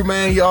coming through,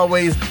 man. He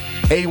always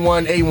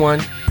A1.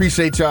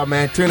 Appreciate y'all,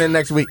 man. Tune in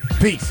next week.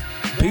 Peace.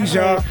 Peace,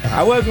 y'all.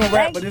 I was going to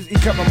rap, but he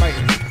cut my mic.